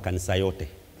kutoka kwa makanisa yote.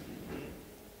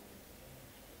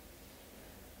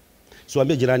 So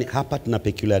ambia jirani, hapa tuna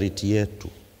peculiarity yetu.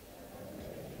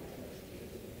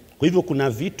 Kwa hivyo kuna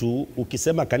vitu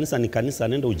ukisema kanisa ni kanisa,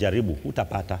 nenda ujaribu,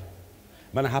 utapata.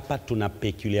 Maana hapa tuna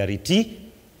peculiarity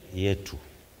yetu.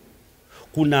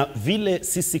 Kuna vile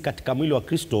sisi katika mwili wa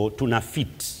Kristo tuna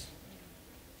fit.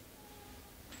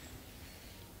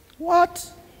 What?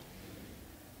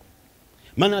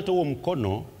 Maana hata huo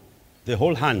mkono, the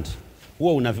whole hand,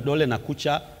 huwa una vidole na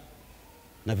kucha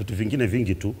na vitu vingine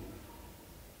vingi tu.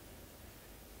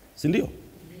 Si ndio?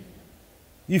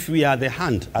 If we are the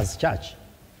hand as church,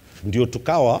 ndio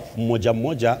tukawa mmoja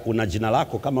mmoja una jina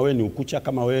lako, kama we ni ukucha,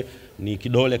 kama we ni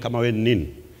kidole, kama we ni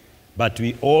nini. But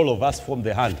we all of us form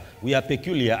the hand. We are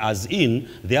peculiar as in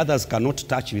the others cannot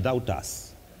touch without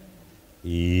us.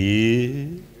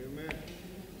 Amen.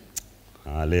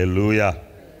 Hallelujah.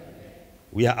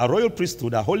 We are a royal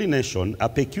priesthood, a holy nation, a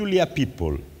peculiar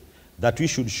people, that we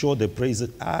should show the praises.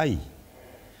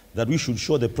 That we should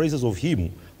show the praises of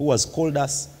him who has called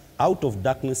us out of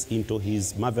darkness into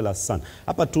his marvelous son.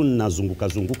 Hapa tu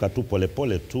nazunguka tu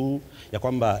polepole tu ya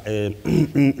kwamba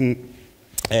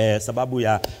sababu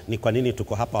ya ni kwa nini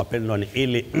tuko hapa wapendwa ni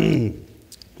ili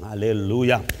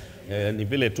haleluya, ni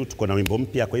vile tu tuko na wimbo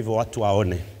mpya, kwa hivyo watu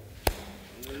waone.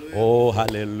 Oh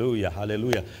hallelujah,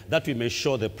 hallelujah, that we may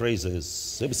show the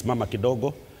praises. Hebu simama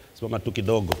kidogo, simama tu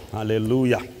kidogo.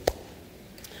 Hallelujah.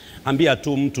 Ambia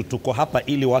tu mtu tuko hapa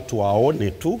ili watu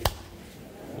waone tu.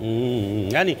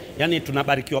 Yani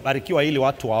tunabarikiwa ili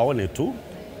watu waone tu.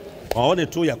 Waone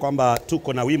tu ya kwamba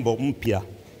tuko na wimbo mpya.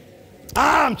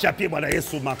 Mchapie Bwana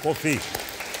Yesu makofi.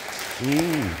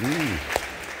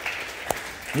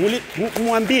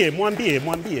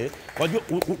 Mwambie.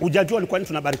 Hujajua ni kwa nini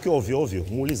tunabarikiwa ovyo ovyo.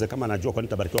 Muulize kama anajua kwa nini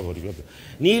tunabarikiwa ovyo ovyo.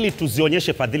 Ni ili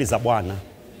tuzionyeshe fadhili za Bwana.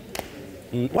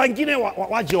 Wengine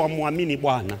waje wamwamini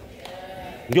Bwana.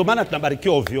 Ndio maana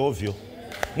tunabarikiwa ovyo ovyo.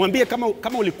 Mwambie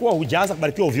kama ulikuwa hujaanza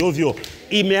kubarikiwa ovyo ovyo,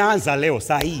 imeanza leo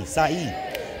saa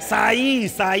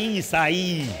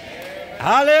hii.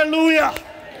 Hallelujah.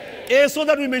 So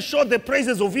that we may show the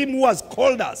praises of him who has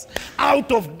called us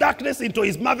out of darkness into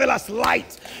his marvelous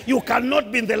light. You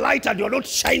cannot be in the light and you are not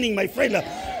shining, my friend.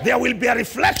 There will be a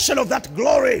reflection of that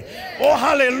glory. Oh,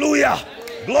 hallelujah.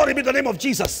 Glory be to the name of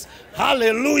Jesus.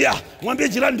 Hallelujah. Mwambie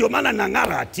jirani, ndio maana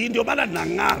nang'ara. Ndio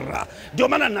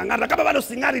maana nang'ara. Kama bado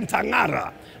sing'ari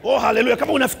nitang'ara. Oh, hallelujah.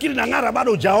 Kama unafikiri nang'ara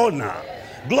bado hujaona.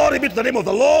 Glory be to the name of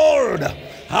the Lord.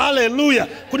 Hallelujah.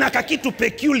 Kuna kakitu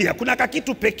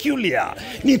peculiar.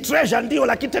 Ni treasure ndio,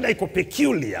 lakini tena iko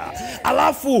peculiar.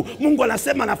 Alafu Mungu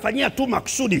anasema anafanyia tu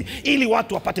makusudi ili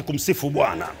watu wapate kumsifu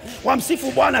Bwana.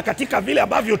 Wamsifu Bwana katika vile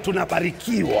ambavyo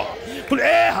tunabarikiwa.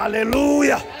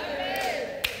 Hallelujah.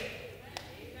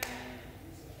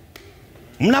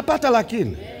 Mnapata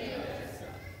lakini?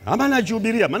 Ama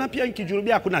najubiria, maana pia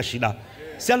nikijurubia hakuna shida.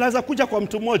 Si anaweza kuja kwa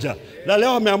mtu mmoja na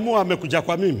leo ameamua amekuja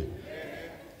kwa mimi.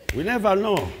 We never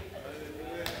know.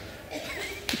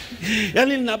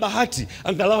 Yani nina bahati,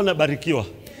 angalau nabarikiwa.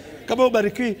 Kama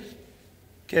ubarikiwi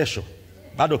kesho,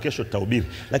 bado kesho tutahubiri.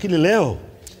 Lakini leo,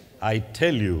 I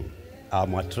tell you,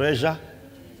 I'm a treasure,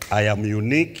 I am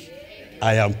unique,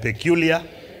 I am peculiar.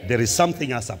 There is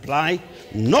something I supply.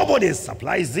 Nobody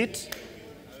supplies it.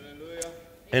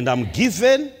 And I'm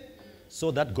given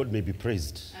so that God may be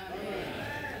praised.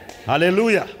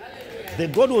 Hallelujah. The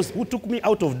God who took me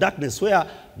out of darkness where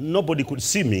nobody could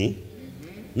see me,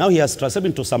 now he has transferred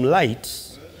into some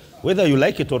light. Whether you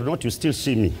like it or not, you still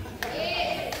see me.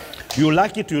 You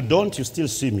like it, you don't, you still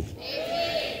see me.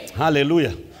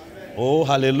 Hallelujah. Oh,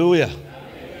 hallelujah.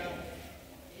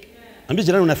 Ambi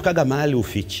jirani, unafikaga mahali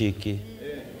ufichiki.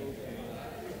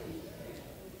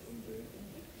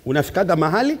 Unafikaga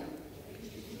mahali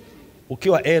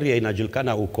ukiwa area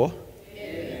inajulikana huko.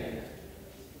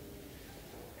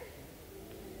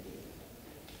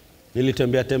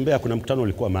 Nilitembea, kuna mkutano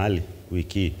ulikuwa mahali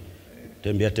wiki.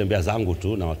 Tembea zangu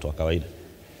tu na watu wa kawaida.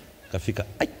 Kafika,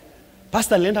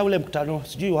 pastor alienda ule mkutano,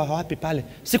 sijui wapi pale,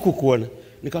 sikukuona.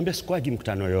 Nikamwambia sikuagi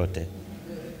mkutano yote.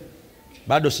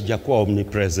 Bado sijakuwa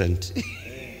omnipresent.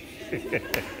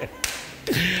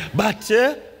 But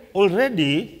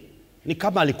already ni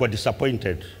kama alikuwa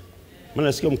disappointed. Maana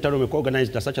nasikia mkutano umekuwa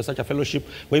organized na such a fellowship.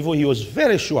 Kwa hivyo he was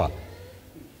very sure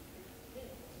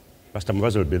Pastor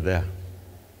Mwawaza will be there.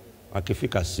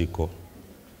 Akifika siko.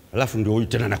 Alafu ndio huyu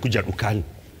tena anakuja dukani.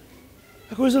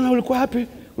 Akauliza, na ulikuwa wapi?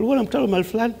 Ulikuwa na mkutano mahali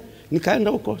fulani?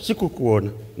 Nikaenda huko,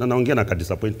 sikukuona. Na naongea na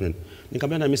disappointment.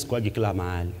 Nikamwambia na mimi sikuagi kila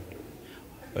mahali.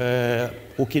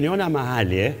 Ukiniona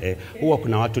mahali huwa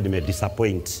kuna watu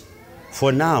disappoint.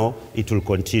 For now it will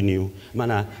continue.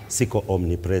 Maana siko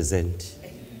omnipresent.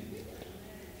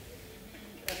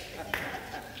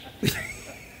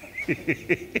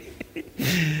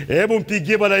 Hebu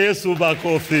mpigie Bwana Yesu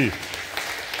makofi.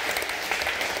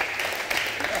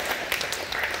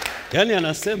 Yaani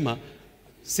anasema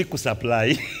siku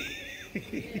supply.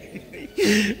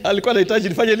 Alikuwa anahitaji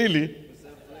nifanye nini?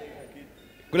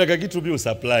 Kuna kitu mimi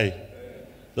usupply.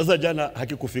 Sasa jana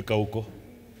hakikufika huko.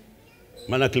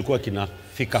 Maana kilikuwa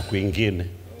kinafika kwingine.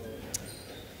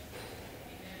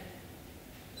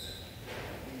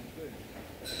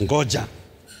 Ngoja.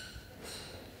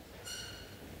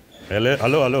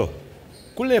 Halo.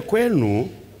 Kule kwenu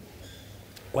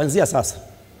kuanzia sasa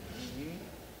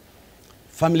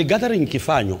family gathering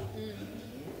ikifanywa,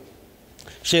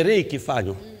 sherehe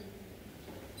ikifanywa,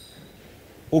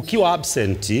 ukiwa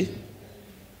absent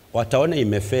wataona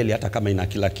imefeli hata kama ina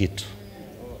kila kitu.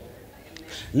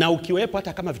 Na ukiwepo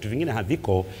hata kama vitu vingine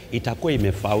haviko, itakuwa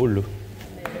imefaulu.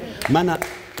 Maana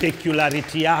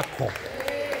peculiarity yako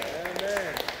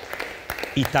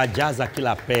itajaza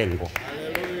kila pengo.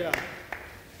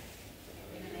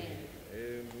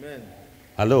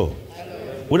 Halo.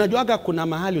 Unajuaga kuna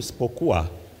mahali usipokuwa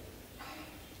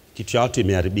kitu ya watu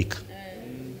imeharibika.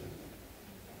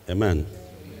 Amen.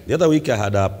 The other week I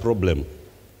had a problem.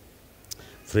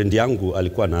 Friend yangu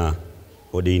alikuwa na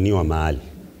ordainiwa mahali.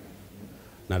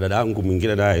 Na dada yangu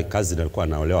mwingine naye kazi alikuwa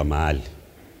anaolewa mahali.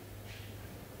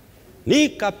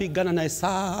 Nikapigana na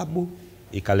hesabu,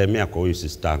 ikalemea kwa huyu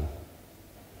sistangu.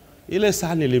 Ile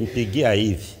saa nilimpigia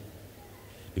hivi.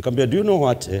 Nikamwambia, do you know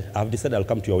what? I've decided I'll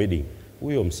come to your wedding.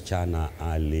 Huyo msichana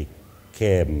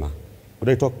alikema.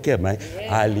 Unaitwa kema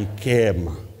Yeah.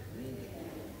 Alikema.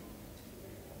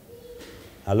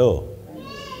 Halo.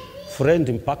 Friend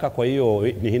mpaka kwa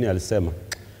hiyo ni hini alisema.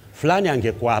 Fulani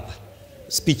angekuwa hapa.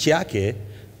 Speech yake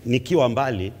nikiwa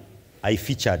mbali I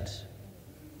featured.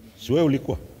 Si wewe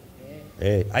ulikuwa?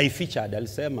 I featured,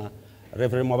 alisema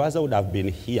Reverend Mwawaza would have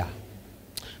been here.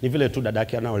 Ni vile tu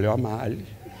dadake anaolewa mahali.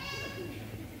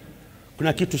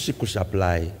 Kuna kitu siku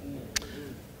supply.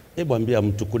 Hebu ambia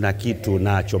mtu kuna kitu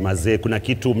nacho mazee, kuna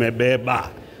kitu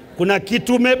umebeba. Kuna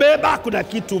kitu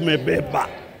umebeba.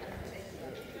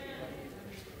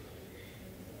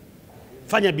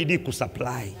 Fanya bidii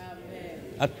kusupply.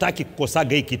 Hataki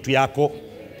kukosaga hii kitu yako.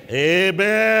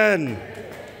 Amen.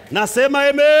 Nasema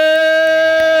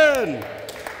amen.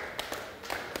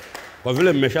 Kwa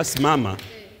vile mmeshasimama,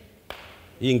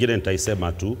 hii ingine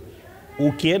nitaisema tu.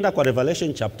 Ukienda kwa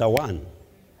Revelation chapter 1,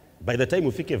 by the time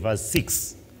ufike verse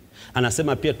 6,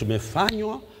 anasema pia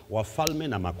tumefanywa wafalme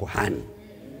na makuhani.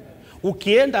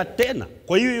 Ukienda tena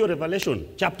kwa hiyo Revelation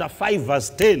chapter 5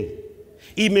 verse 10,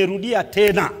 imerudia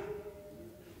tena.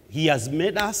 He has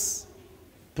made us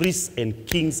priests and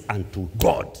kings unto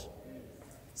God.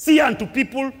 Si unto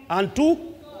people, unto God.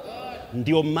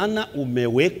 Ndio maana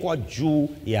umewekwa juu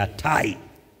ya tai.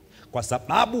 Kwa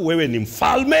sababu wewe ni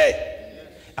mfalme.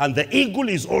 And the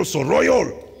eagle is also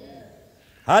royal.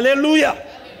 Hallelujah.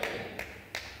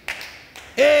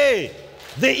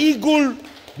 The eagle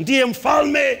ndiye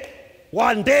mfalme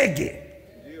wa ndege.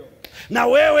 Na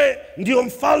wewe ndio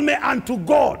mfalme unto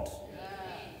God.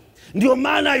 Ndio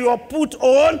maana you are put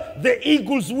on the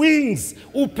eagle's wings.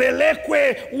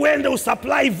 Upelekwe uende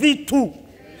usupply vitu.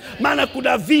 Maana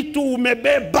kuna vitu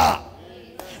umebeba.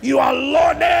 You are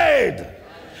loaded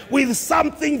with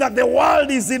something that the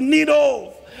world is in need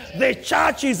of. The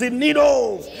church is in need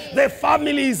of. The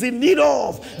family is in need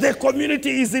of. The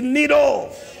community is in need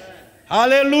of.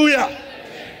 Hallelujah.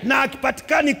 Na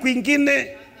akipatikani kwingine,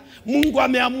 Mungu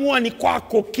ameamua ni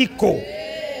kwako kiko.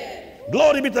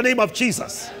 Glory be to the name of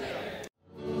Jesus.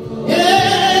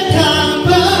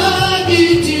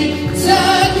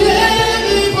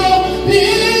 Sakeni bo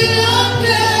bila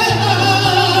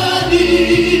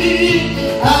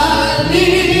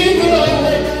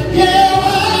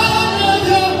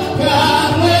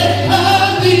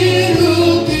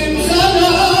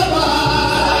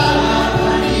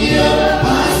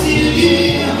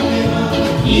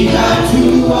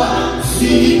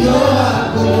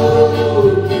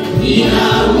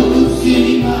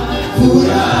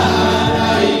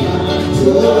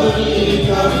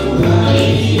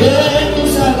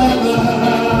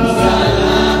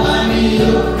Msalaba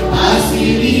ndio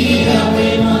asili ya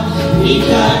wema,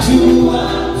 nikajua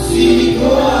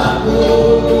siko hapo,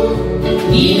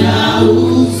 nina